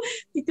you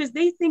because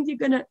they think you're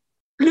going to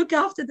look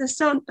after the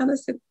son. And I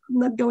said, I'm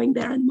not going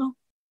there anymore.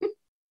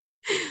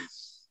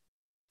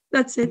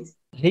 That's it.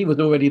 He was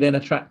already then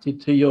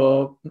attracted to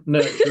your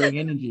nurturing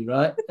energy,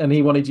 right? And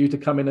he wanted you to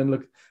come in and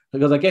look,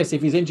 because I guess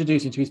if he's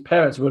introducing to his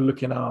parents who are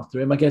looking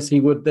after him, I guess he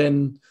would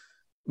then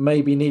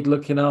maybe need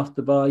looking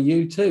after by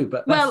you too.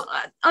 But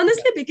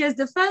honestly, because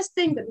the first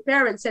thing that the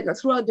parents said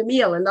throughout the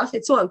meal, and I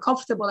felt so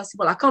uncomfortable, I said,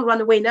 well, I can't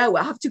run away now.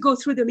 I have to go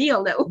through the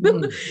meal now.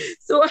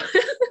 So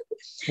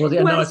was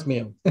it a nice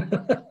meal? Yeah,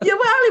 well,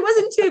 it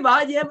wasn't too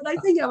bad, but I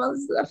think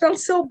I felt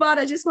so bad.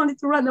 I just wanted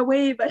to run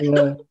away. But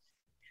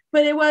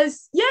but it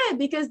was,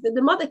 because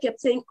the mother kept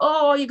saying,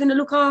 oh, you're going to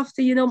look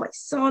after, my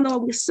son. Oh,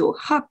 we're so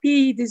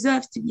happy. He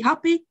deserves to be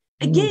happy.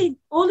 Again,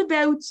 all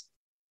about,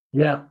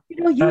 how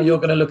you're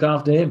going to look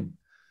after him.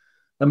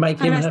 And make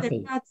him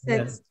happy. That's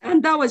it.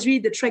 And that was really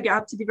the trigger, I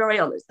have to be very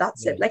honest.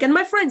 That's it. Like, and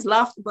my friends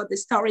laughed about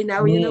this story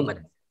now, but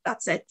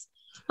that's it.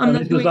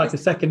 This was like a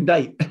second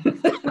date.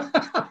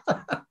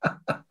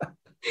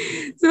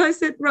 So I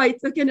said, right,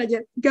 okay,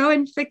 Nadija, go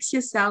and fix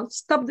yourself.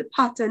 Stop the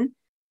pattern.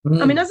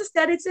 As I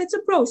said, it's a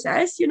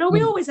process.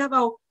 We always have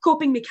our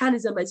coping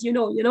mechanism, as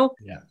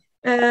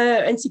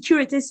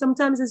insecurities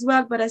sometimes as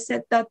well. But I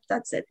said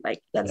that's it.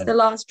 Like, that's the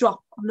last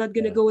drop. I'm not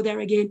going to go there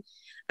again.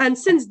 And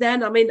since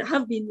then, I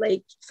have been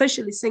like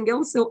officially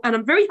single. And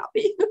I'm very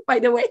happy, by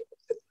the way.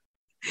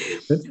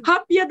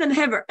 Happier than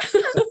ever.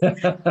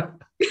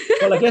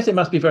 Well, I guess it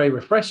must be very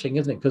refreshing,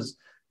 isn't it? Because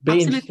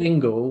being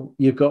single,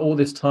 you've got all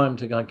this time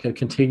to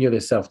continue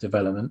this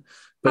self-development,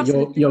 but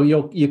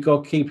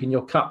you're keeping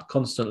your cup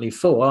constantly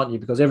full, aren't you?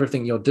 Because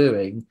everything you're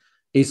doing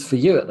is for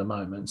you at the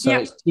moment. So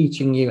it's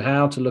teaching you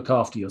how to look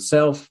after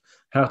yourself,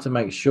 how to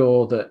make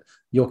sure that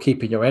you're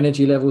keeping your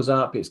energy levels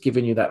up. It's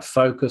giving you that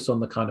focus on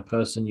the kind of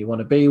person you want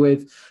to be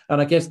with. And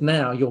I guess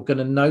now you're going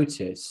to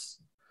notice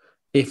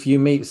if you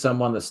meet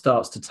someone that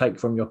starts to take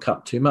from your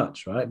cup too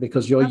much, right?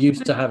 Because you're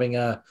used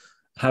to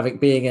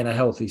being in a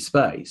healthy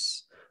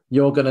space.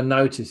 You're going to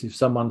notice if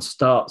someone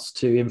starts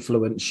to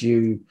influence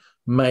you,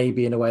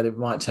 maybe in a way that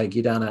might take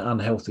you down an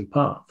unhealthy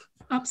path.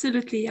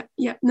 Absolutely.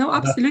 Yeah. No,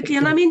 absolutely.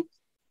 And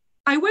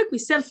I work with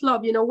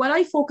self-love. What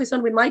I focus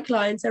on with my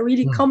clients are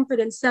really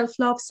confidence,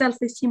 self-love,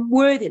 self-esteem,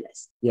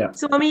 worthiness. Yeah.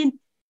 So,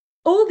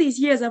 all these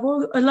years have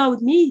all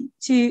allowed me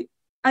to,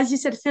 as you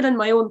said, fill in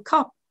my own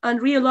cup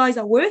and realize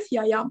how worthy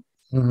I am.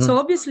 So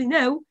obviously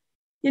now,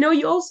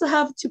 you also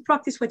have to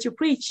practice what you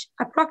preach.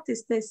 I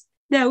practice this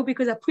now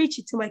because I preach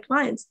it to my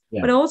clients,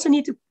 but I also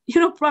need to,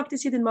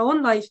 practice it in my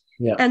own life.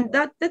 Yeah. And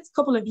that's a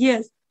couple of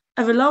years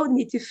have allowed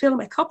me to fill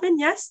my cup in,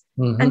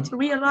 and to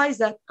realize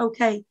that,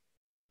 okay,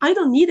 I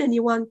don't need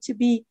anyone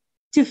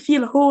to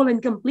feel whole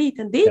and complete,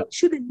 and they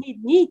shouldn't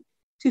need me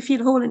to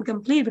feel whole and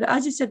complete. But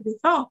as you said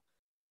before,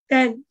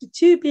 then the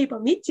two people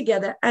meet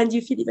together and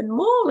you feel even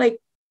more like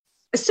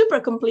a super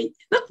complete.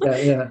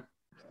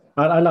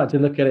 I like to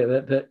look at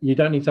it that you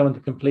don't need someone to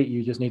complete you,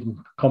 you just need them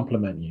to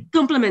complement you.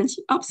 Complement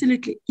you,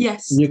 absolutely.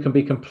 Yes. You can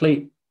be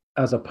complete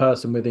as a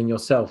person within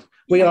yourself.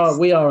 We Yes.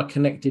 are a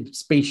connected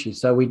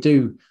species, so we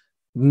do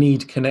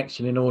need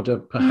connection in order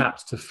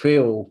perhaps to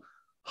feel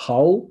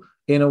whole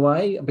in a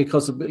way,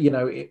 because we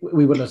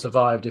wouldn't have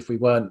survived if we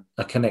weren't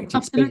a connected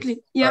absolutely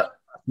species. Yeah.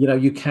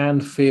 But, you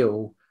can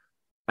feel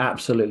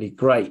absolutely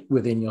great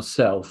within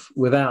yourself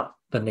without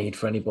the need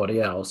for anybody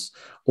else,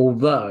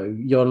 although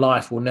your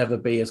life will never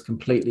be as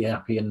completely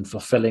happy and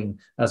fulfilling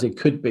as it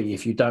could be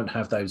if you don't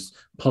have those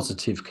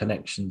positive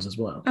connections as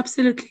well.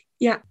 Absolutely.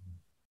 Yeah.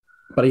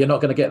 But you're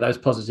not going to get those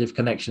positive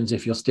connections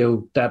if you're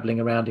still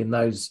dabbling around in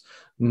those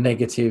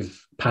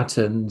negative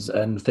patterns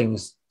and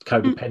things,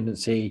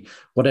 codependency,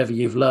 whatever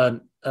you've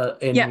learned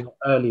in your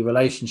early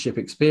relationship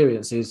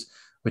experiences,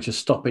 which are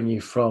stopping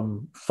you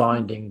from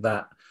finding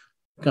that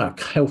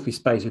healthy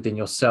space within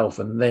yourself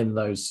and then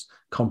those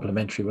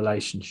complementary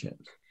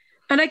relationships.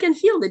 And I can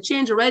feel the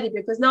change already,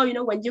 because now,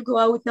 when you go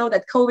out, now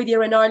that COVID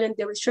here in Ireland,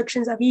 the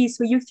restrictions have eased.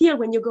 So you feel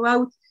when you go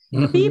out,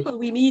 the people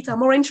we meet are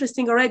more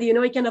interesting already.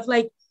 Kind of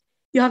like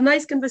you have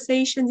nice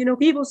conversations,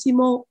 people seem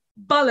more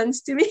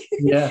balanced to me.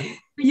 Yeah.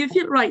 You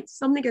feel right.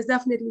 Something has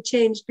definitely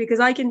changed, because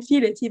I can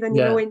feel it even,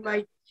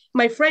 in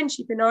my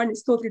friendship in Ireland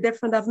is totally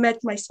different. I've met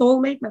my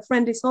soulmate, my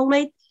friendly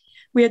soulmate.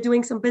 We are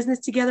doing some business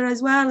together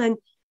as well. And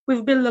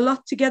we've built a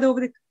lot together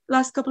over the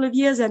last couple of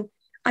years. And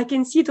I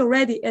can see it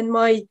already in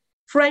my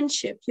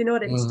friendship, that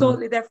it's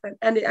totally different.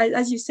 And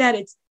as you said,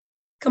 it's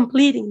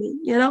completing me,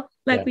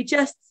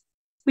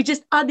 we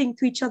just adding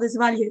to each other's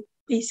value,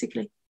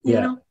 basically.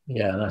 Yeah,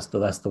 that's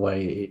the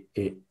way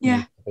it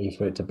needs to be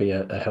for it to be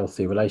a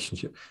healthy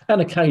relationship.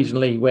 And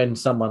occasionally, when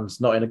someone's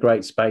not in a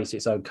great space,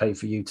 it's okay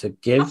for you to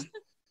give.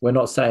 We're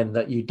not saying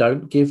that you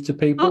don't give to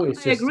people.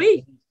 It's just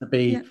agree. It needs to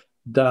be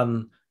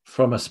done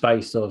from a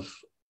space of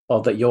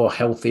that you're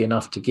healthy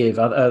enough to give.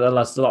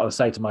 That's a lot I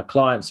say to my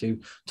clients who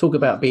talk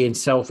about being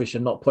selfish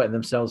and not putting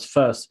themselves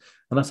first.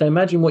 And I say,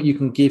 imagine what you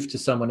can give to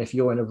someone if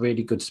you're in a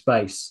really good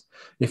space.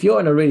 If you're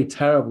in a really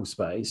terrible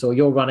space, or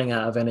you're running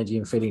out of energy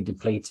and feeling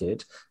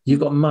depleted,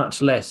 you've got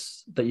much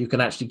less that you can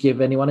actually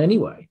give anyone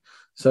anyway.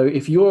 So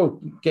if you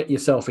get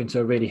yourself into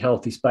a really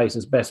healthy space,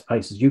 as best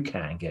place as you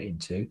can get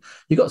into,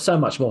 you've got so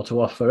much more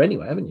to offer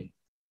anyway, haven't you?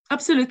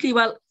 Absolutely.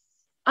 Well,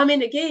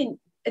 again,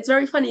 it's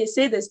very funny you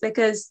say this,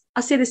 because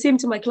I say the same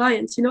to my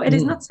clients. It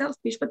is not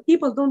selfish, but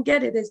people don't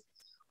get it. Is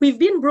we've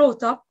been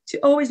brought up to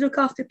always look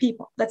after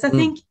people. That's, I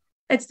think,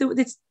 it's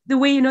the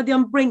way, the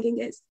upbringing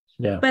is.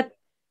 Yeah. But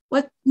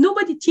what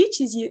nobody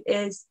teaches you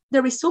is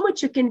there is so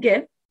much you can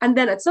give. And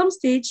then at some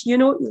stage,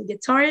 you'll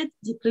get tired,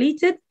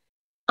 depleted,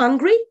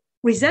 angry,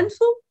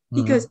 resentful,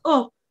 because,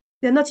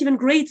 they're not even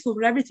grateful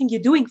for everything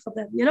you're doing for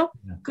them,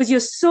 because you're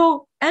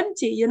so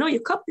empty, your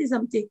cup is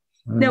empty.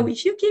 Now,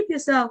 if you keep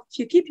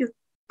your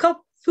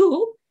cup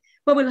full,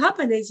 what will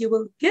happen is you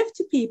will give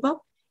to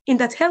people in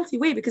that healthy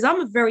way, because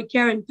I'm a very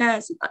caring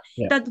person.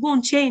 That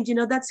won't change,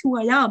 that's who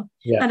I am.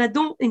 And I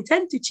don't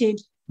intend to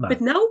change. No.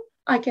 But now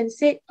I can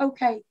say,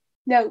 okay,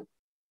 now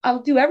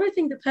I'll do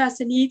everything the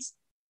person needs,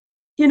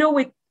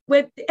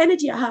 with the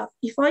energy I have.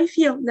 If I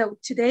feel, no,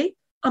 today,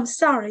 I'm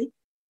sorry,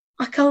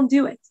 I can't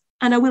do it.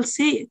 And I will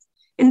say it.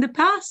 In the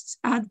past,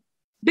 I had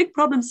big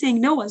problems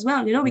saying no as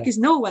well, because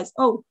no was,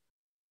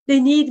 they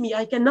need me.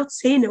 I cannot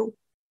say no.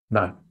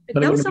 No.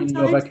 But it wouldn't have been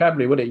in your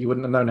vocabulary, would it? You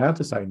wouldn't have known how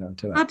to say no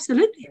to that.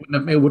 Absolutely.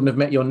 It wouldn't have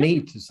met your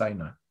need to say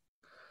no.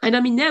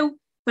 And now,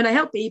 when I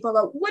help people,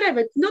 or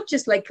whatever, not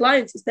just like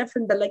clients, it's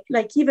different, but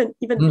like even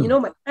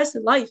my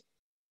personal life.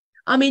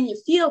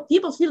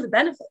 People feel the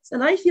benefits,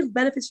 and I feel the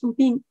benefits from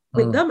being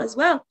with them as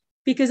well.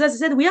 Because as I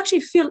said, we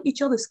actually fill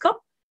each other's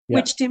cup,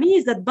 which to me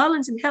is that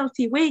balanced and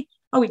healthy way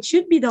how it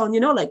should be done.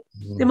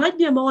 There might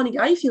be a morning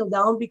I feel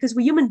down, because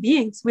we're human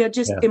beings. We are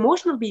just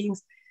emotional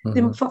beings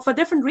for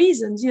different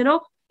reasons,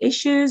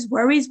 issues,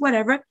 worries,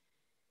 whatever.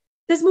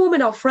 This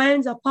moment, our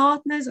friends, our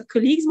partners, our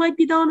colleagues might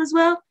be down as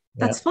well.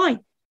 That's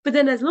fine. But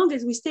then as long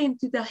as we stay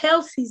into the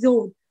healthy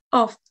zone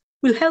of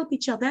we'll help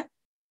each other,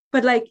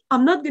 but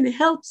I'm not going to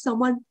help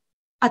someone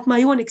at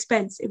my own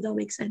expense, if that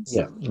makes sense.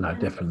 Yeah, no,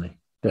 definitely.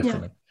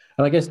 And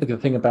I guess the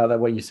good thing about that,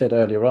 what you said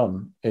earlier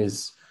on,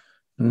 is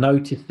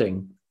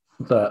noticing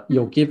that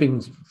you're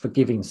giving for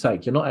giving's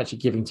sake. You're not actually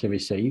giving to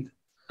receive.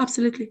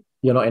 Absolutely.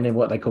 You're not in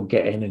what they call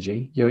get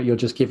energy. You're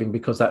just giving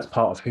because that's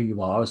part of who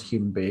you are as a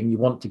human being. You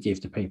want to give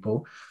to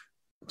people.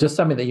 Just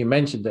something that you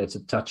mentioned there to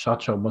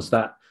touch on was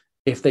that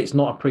if it's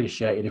not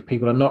appreciated, if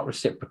people are not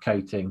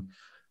reciprocating,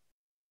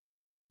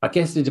 I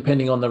guess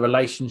depending on the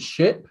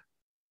relationship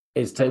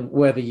is to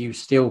whether you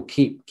still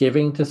keep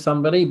giving to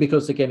somebody,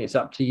 because again, it's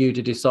up to you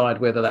to decide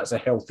whether that's a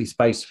healthy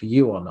space for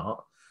you or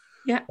not.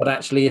 Yeah. But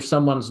actually, if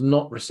someone's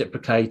not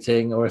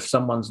reciprocating, or if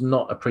someone's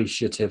not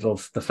appreciative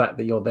of the fact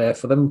that you're there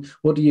for them,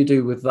 what do you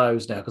do with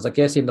those now? Because I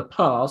guess in the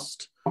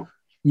past,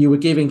 you were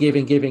giving,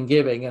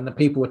 and the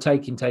people were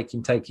taking,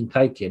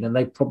 and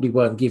they probably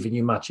weren't giving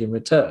you much in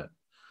return.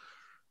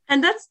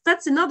 And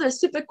that's another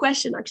super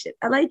question, actually.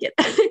 I like it.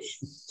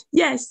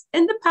 Yes,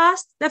 in the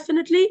past,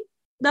 definitely,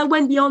 that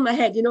went beyond my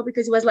head,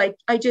 because it was like,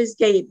 I just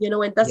gave,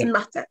 it doesn't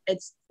matter.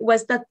 It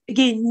was that,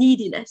 again,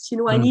 neediness,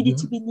 I needed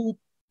to be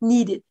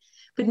needed.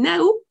 But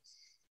now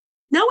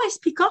I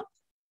speak up,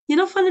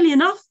 funnily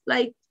enough,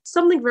 like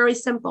something very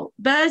simple,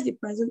 birthday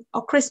present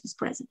or Christmas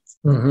presents.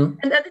 And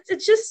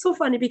it's just so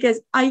funny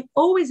because I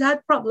always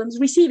had problems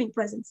receiving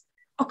presents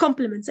or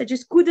compliments. I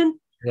just couldn't,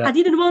 I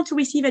didn't want to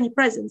receive any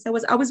presents.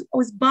 I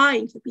was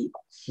buying for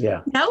people.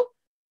 Yeah. Now,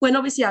 when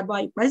obviously I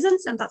buy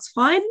presents, and that's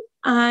fine.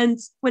 And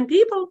when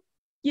people,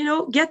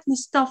 get me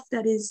stuff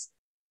that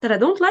I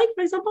don't like,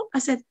 for example, I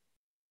said,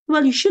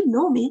 well, you should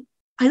know me.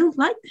 I don't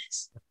like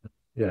this.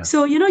 Yeah.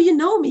 So, you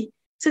know me.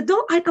 So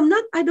I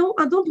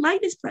don't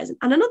like this present.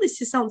 And I know this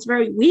sounds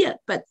very weird,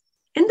 but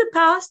in the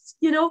past,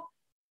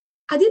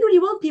 I didn't really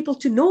want people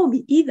to know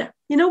me either.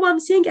 You know what I'm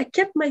saying? I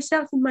kept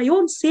myself in my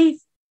own safe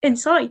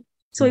inside.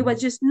 So it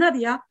was just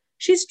Nadija.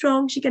 She's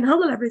strong. She can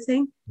handle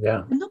everything.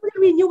 Yeah. And nobody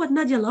really knew what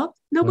Nadija loved.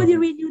 Nobody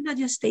really knew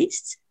Nadija's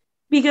tastes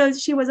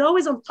because she was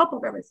always on top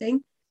of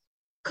everything,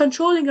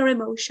 controlling her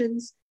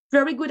emotions,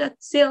 very good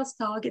at sales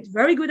target,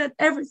 very good at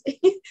everything.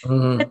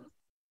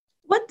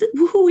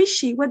 Who is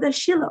she? What does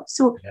she love?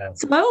 So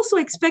I also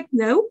expect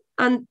now,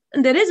 and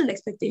there is an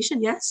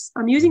expectation, yes,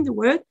 I'm using the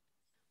word,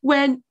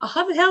 when I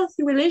have a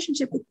healthy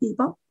relationship with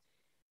people,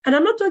 and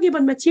I'm not talking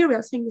about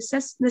material things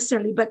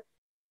necessarily, but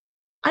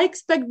I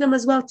expect them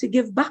as well to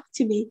give back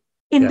to me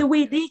in the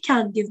way they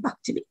can give back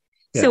to me.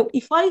 Yeah. So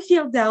if I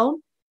feel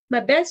down,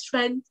 my best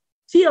friend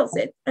feels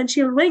it and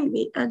she'll ring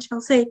me and she'll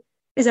say,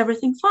 is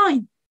everything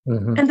fine?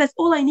 And that's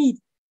all I need,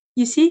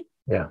 you see?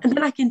 Yeah. And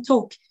then I can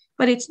talk.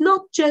 But it's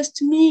not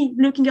just me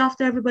looking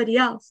after everybody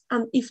else.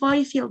 And if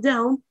I feel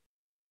down,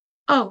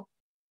 how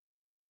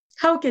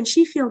can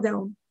she feel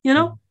down?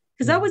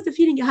 Because that was the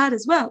feeling I had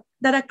as well,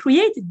 that I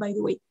created, by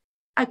the way.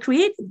 I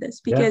created this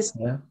because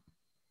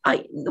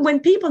when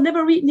people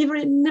never really would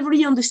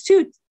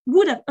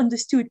have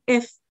understood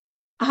if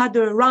I had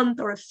a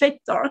rant or a fit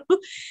or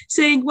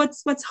saying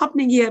what's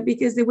happening here,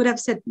 because they would have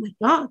said, my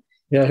God.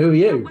 Yeah, who are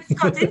you? What's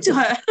got into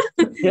her?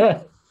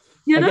 Yeah.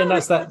 Again,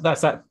 that's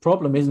that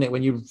problem, isn't it?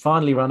 When you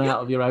finally run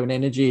out of your own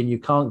energy and you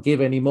can't give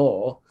any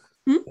more,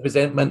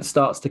 resentment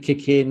starts to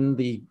kick in,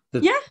 the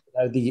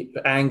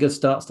anger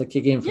starts to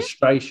kick in,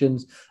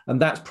 frustrations,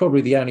 and that's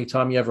probably the only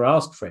time you ever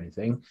ask for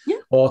anything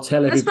or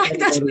tell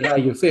everybody how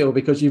you feel,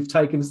 because you've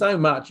taken so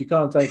much, you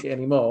can't take it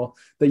anymore,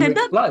 that you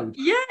explode.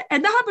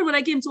 And that happened when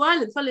I came to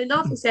Ireland. Funnily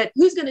enough, I said,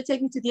 who's going to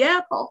take me to the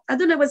airport? I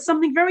don't know, it was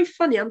something very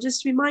funny. I'm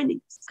just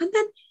reminding. And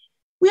then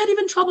we had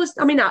even troubles.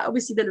 I mean,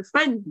 obviously then a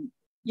friend,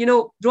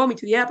 draw me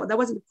to the airport. That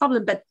wasn't a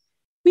problem. But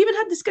we even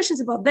had discussions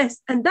about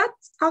this. And that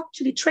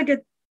actually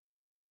triggered,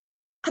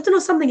 I don't know,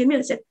 something in me.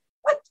 I said,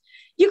 what?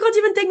 You can't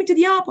even take me to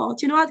the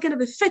airport. I had kind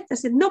of a fit. I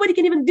said, nobody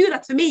can even do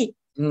that for me.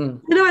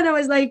 And I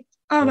was like,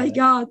 oh my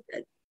God.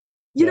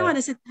 And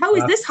I said, how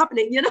is this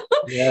happening?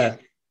 Yeah.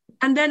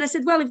 And then I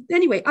said, well,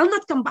 anyway, I'll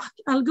not come back.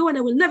 I'll go and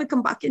I will never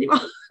come back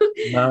anymore.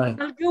 No.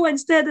 I'll go and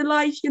stay the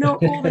life,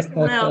 always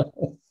around.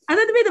 And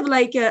then a bit of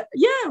like,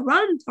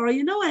 rant or,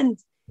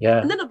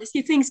 and then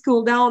obviously things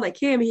cooled down. I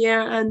came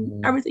here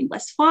and everything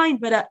was fine.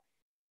 But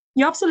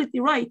you're absolutely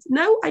right.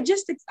 Now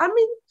it's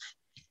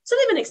not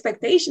even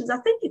expectations. I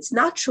think it's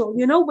natural,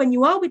 when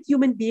you are with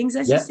human beings,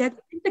 as you said,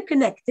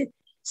 interconnected.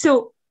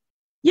 So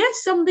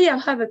yes, someday I'll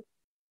have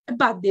a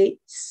bad day.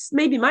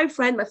 Maybe my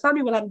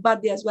family will have a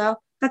bad day as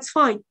well. That's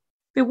fine.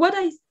 But what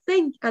I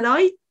think, and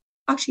I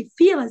actually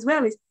feel as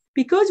well, is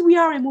because we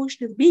are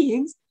emotional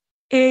beings,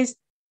 is,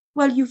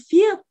 well, you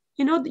feel,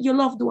 your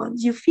loved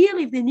ones, you feel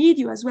if they need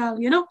you as well,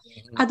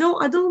 I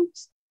don't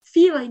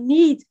feel I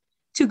need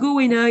to go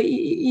in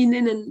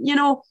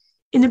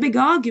a big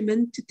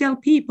argument to tell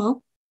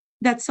people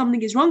that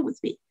something is wrong with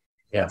me.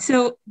 Yeah.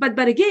 So,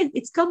 but again,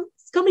 it's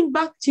coming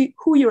back to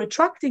who you're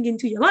attracting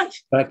into your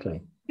life.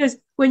 Exactly. Because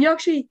when you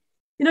actually,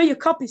 your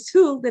cup is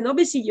full, then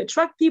obviously you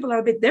attract people are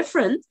a bit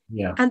different.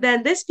 Yeah. And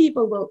then these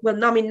people will,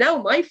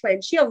 now my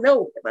friend, she'll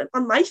know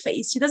on my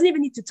face. She doesn't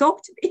even need to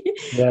talk to me.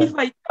 Yeah. If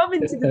I come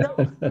into the door,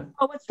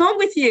 what's wrong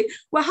with you?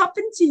 What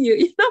happened to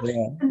you?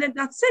 Yeah. And then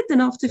that's it.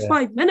 And after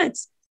 5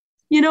 minutes,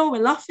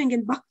 we're laughing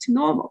and back to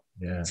normal.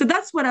 Yeah. So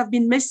that's what I've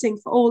been missing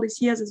for all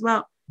these years as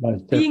well.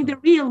 Being the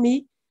real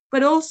me,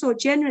 but also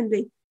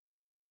genuinely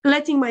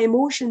letting my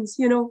emotions,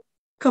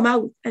 come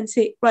out and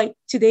say, right,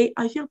 today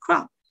I feel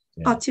crap.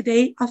 Or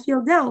today I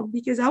feel down,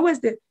 because I was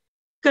the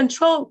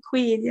control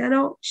queen,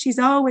 she's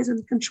always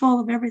in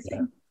control of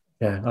everything.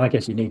 Yeah. I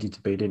guess you needed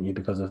to be, didn't you,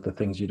 because of the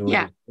things you'd already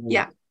done.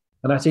 Yeah.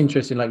 And that's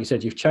interesting. Like you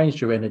said, you've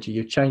changed your energy,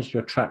 you've changed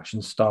your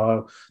attraction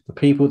style, the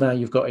people that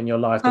you've got in your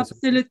life.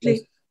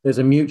 Absolutely. There's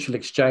a mutual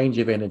exchange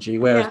of energy.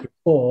 Whereas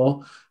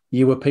before,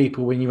 you were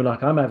people, when you were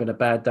like, I'm having a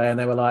bad day, and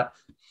they were like,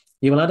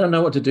 well, I don't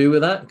know what to do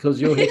with that,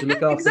 because you're here to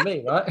look after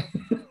me, right?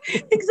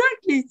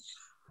 Exactly.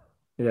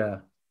 Yeah.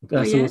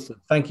 That's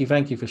awesome. Thank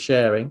you for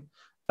sharing.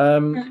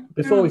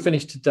 Before we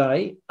finish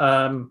today,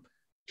 I'm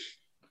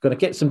going to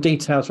get some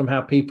details from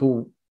how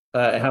people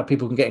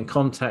can get in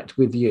contact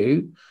with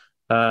you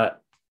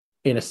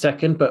in a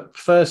second. But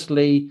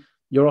firstly,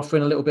 you're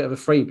offering a little bit of a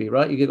freebie,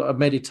 right? You've got a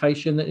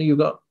meditation that you've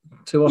got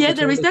to offer? Yeah,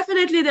 there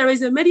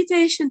is a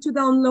meditation to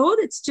download.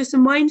 It's just a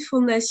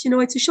mindfulness,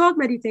 it's a short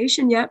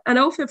meditation, yeah. And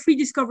I offer free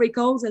discovery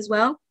calls as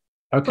well.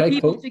 Okay, for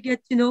people cool. to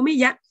get to know me,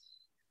 yeah.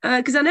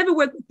 Because I never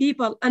work with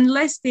people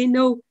unless they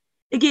know,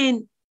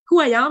 again, who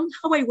I am,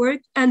 how I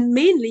work, and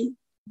mainly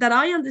that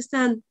I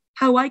understand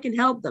how I can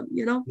help them,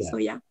 Yeah. So,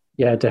 yeah.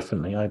 Yeah,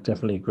 definitely. I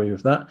definitely agree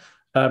with that.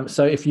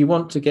 So if you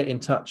want to get in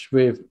touch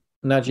with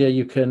Nadija,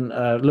 you can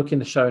look in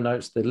the show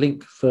notes. The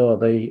link for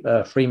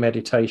the free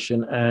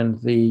meditation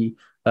and the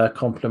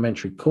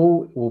complimentary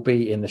call will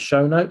be in the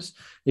show notes.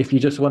 If you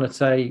just want to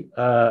say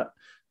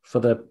for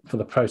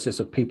the process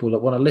of people that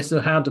want to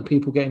listen, how do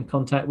people get in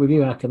contact with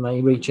you? How can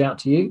they reach out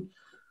to you?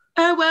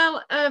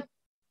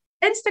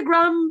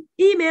 Instagram,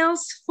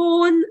 emails,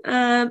 phone,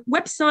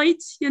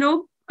 website,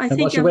 And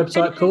what's your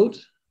website called?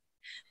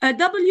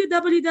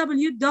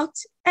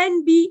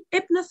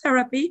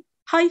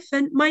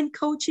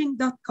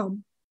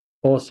 www.nbhypnotherapy-mindcoaching.com.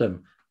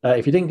 Awesome.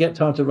 If you didn't get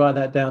time to write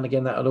that down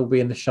again, that'll all be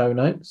in the show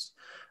notes.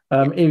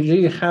 If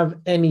you have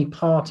any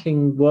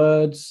parting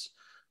words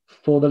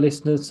for the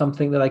listeners,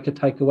 something that they could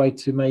take away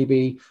to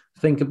maybe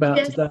think about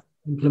today,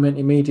 implement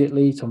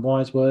immediately, some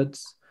wise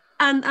words.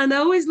 And I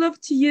always love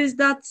to use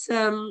that.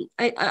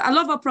 I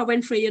love Oprah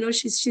Winfrey.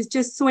 She's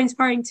just so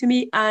inspiring to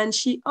me. And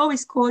she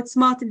always quotes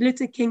Martin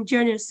Luther King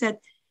Jr. said,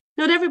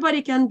 "Not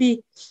everybody can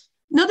be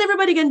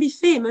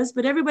famous,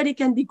 but everybody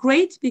can be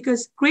great,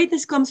 because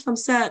greatness comes from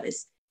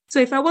service." So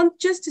if I want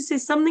just to say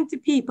something to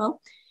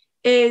people,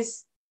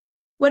 is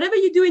whatever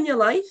you do in your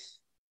life,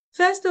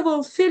 first of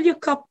all, fill your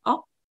cup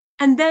up,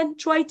 and then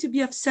try to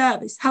be of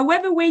service,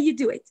 however way you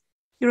do it.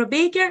 You're a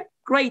baker,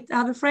 great. I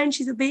have a friend,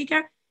 she's a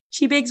baker.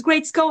 She bakes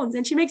great scones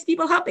and she makes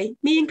people happy,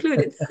 me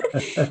included.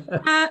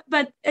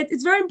 But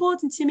it's very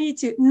important to me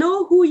to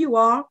know who you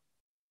are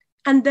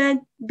and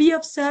then be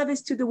of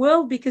service to the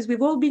world, because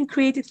we've all been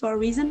created for a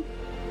reason.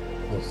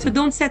 Awesome. So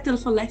don't settle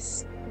for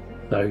less.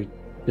 So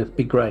just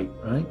be great,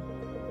 right?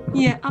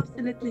 Yeah,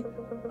 absolutely.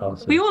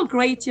 Awesome. We're all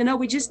great,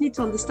 we just need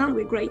to understand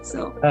we're great.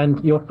 So.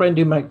 And your friend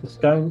who makes the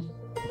scones,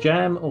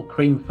 jam or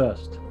cream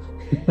first?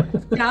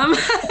 Jam.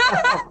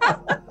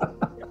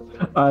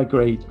 I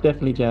agree,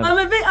 definitely jam. I'm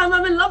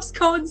a love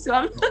scones, so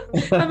I'm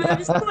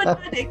a scone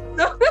addict.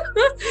 So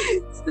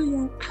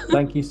yeah.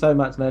 Thank you so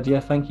much,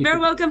 Nadija. Thank you. Very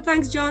welcome.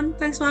 Thanks, John.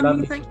 Thanks for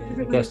having me. Thank you,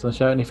 everybody. Guest on the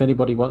show. And if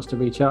anybody wants to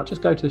reach out,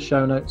 just go to the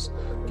show notes,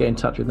 get in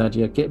touch with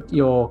Nadija, get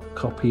your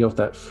copy of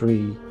that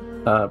free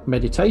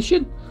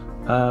meditation.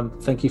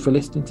 Thank you for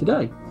listening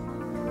today.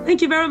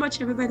 Thank you very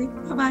much, everybody.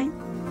 Bye-bye.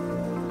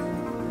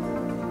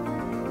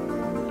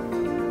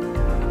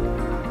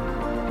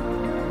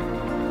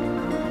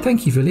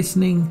 Thank you for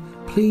listening.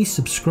 Please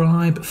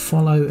subscribe,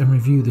 follow and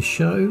review the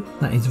show.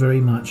 That is very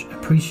much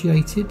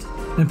appreciated.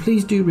 And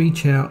please do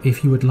reach out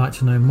if you would like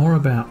to know more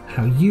about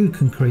how you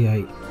can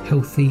create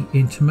healthy,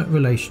 intimate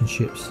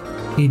relationships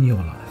in your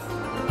life.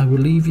 I will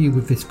leave you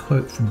with this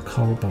quote from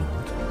Cole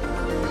Bond.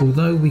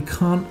 Although we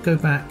can't go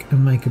back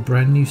and make a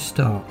brand new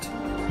start,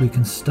 we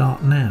can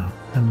start now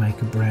and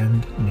make a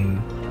brand new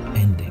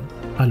ending.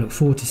 I look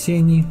forward to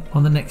seeing you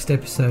on the next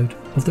episode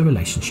of The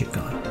Relationship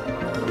Guy.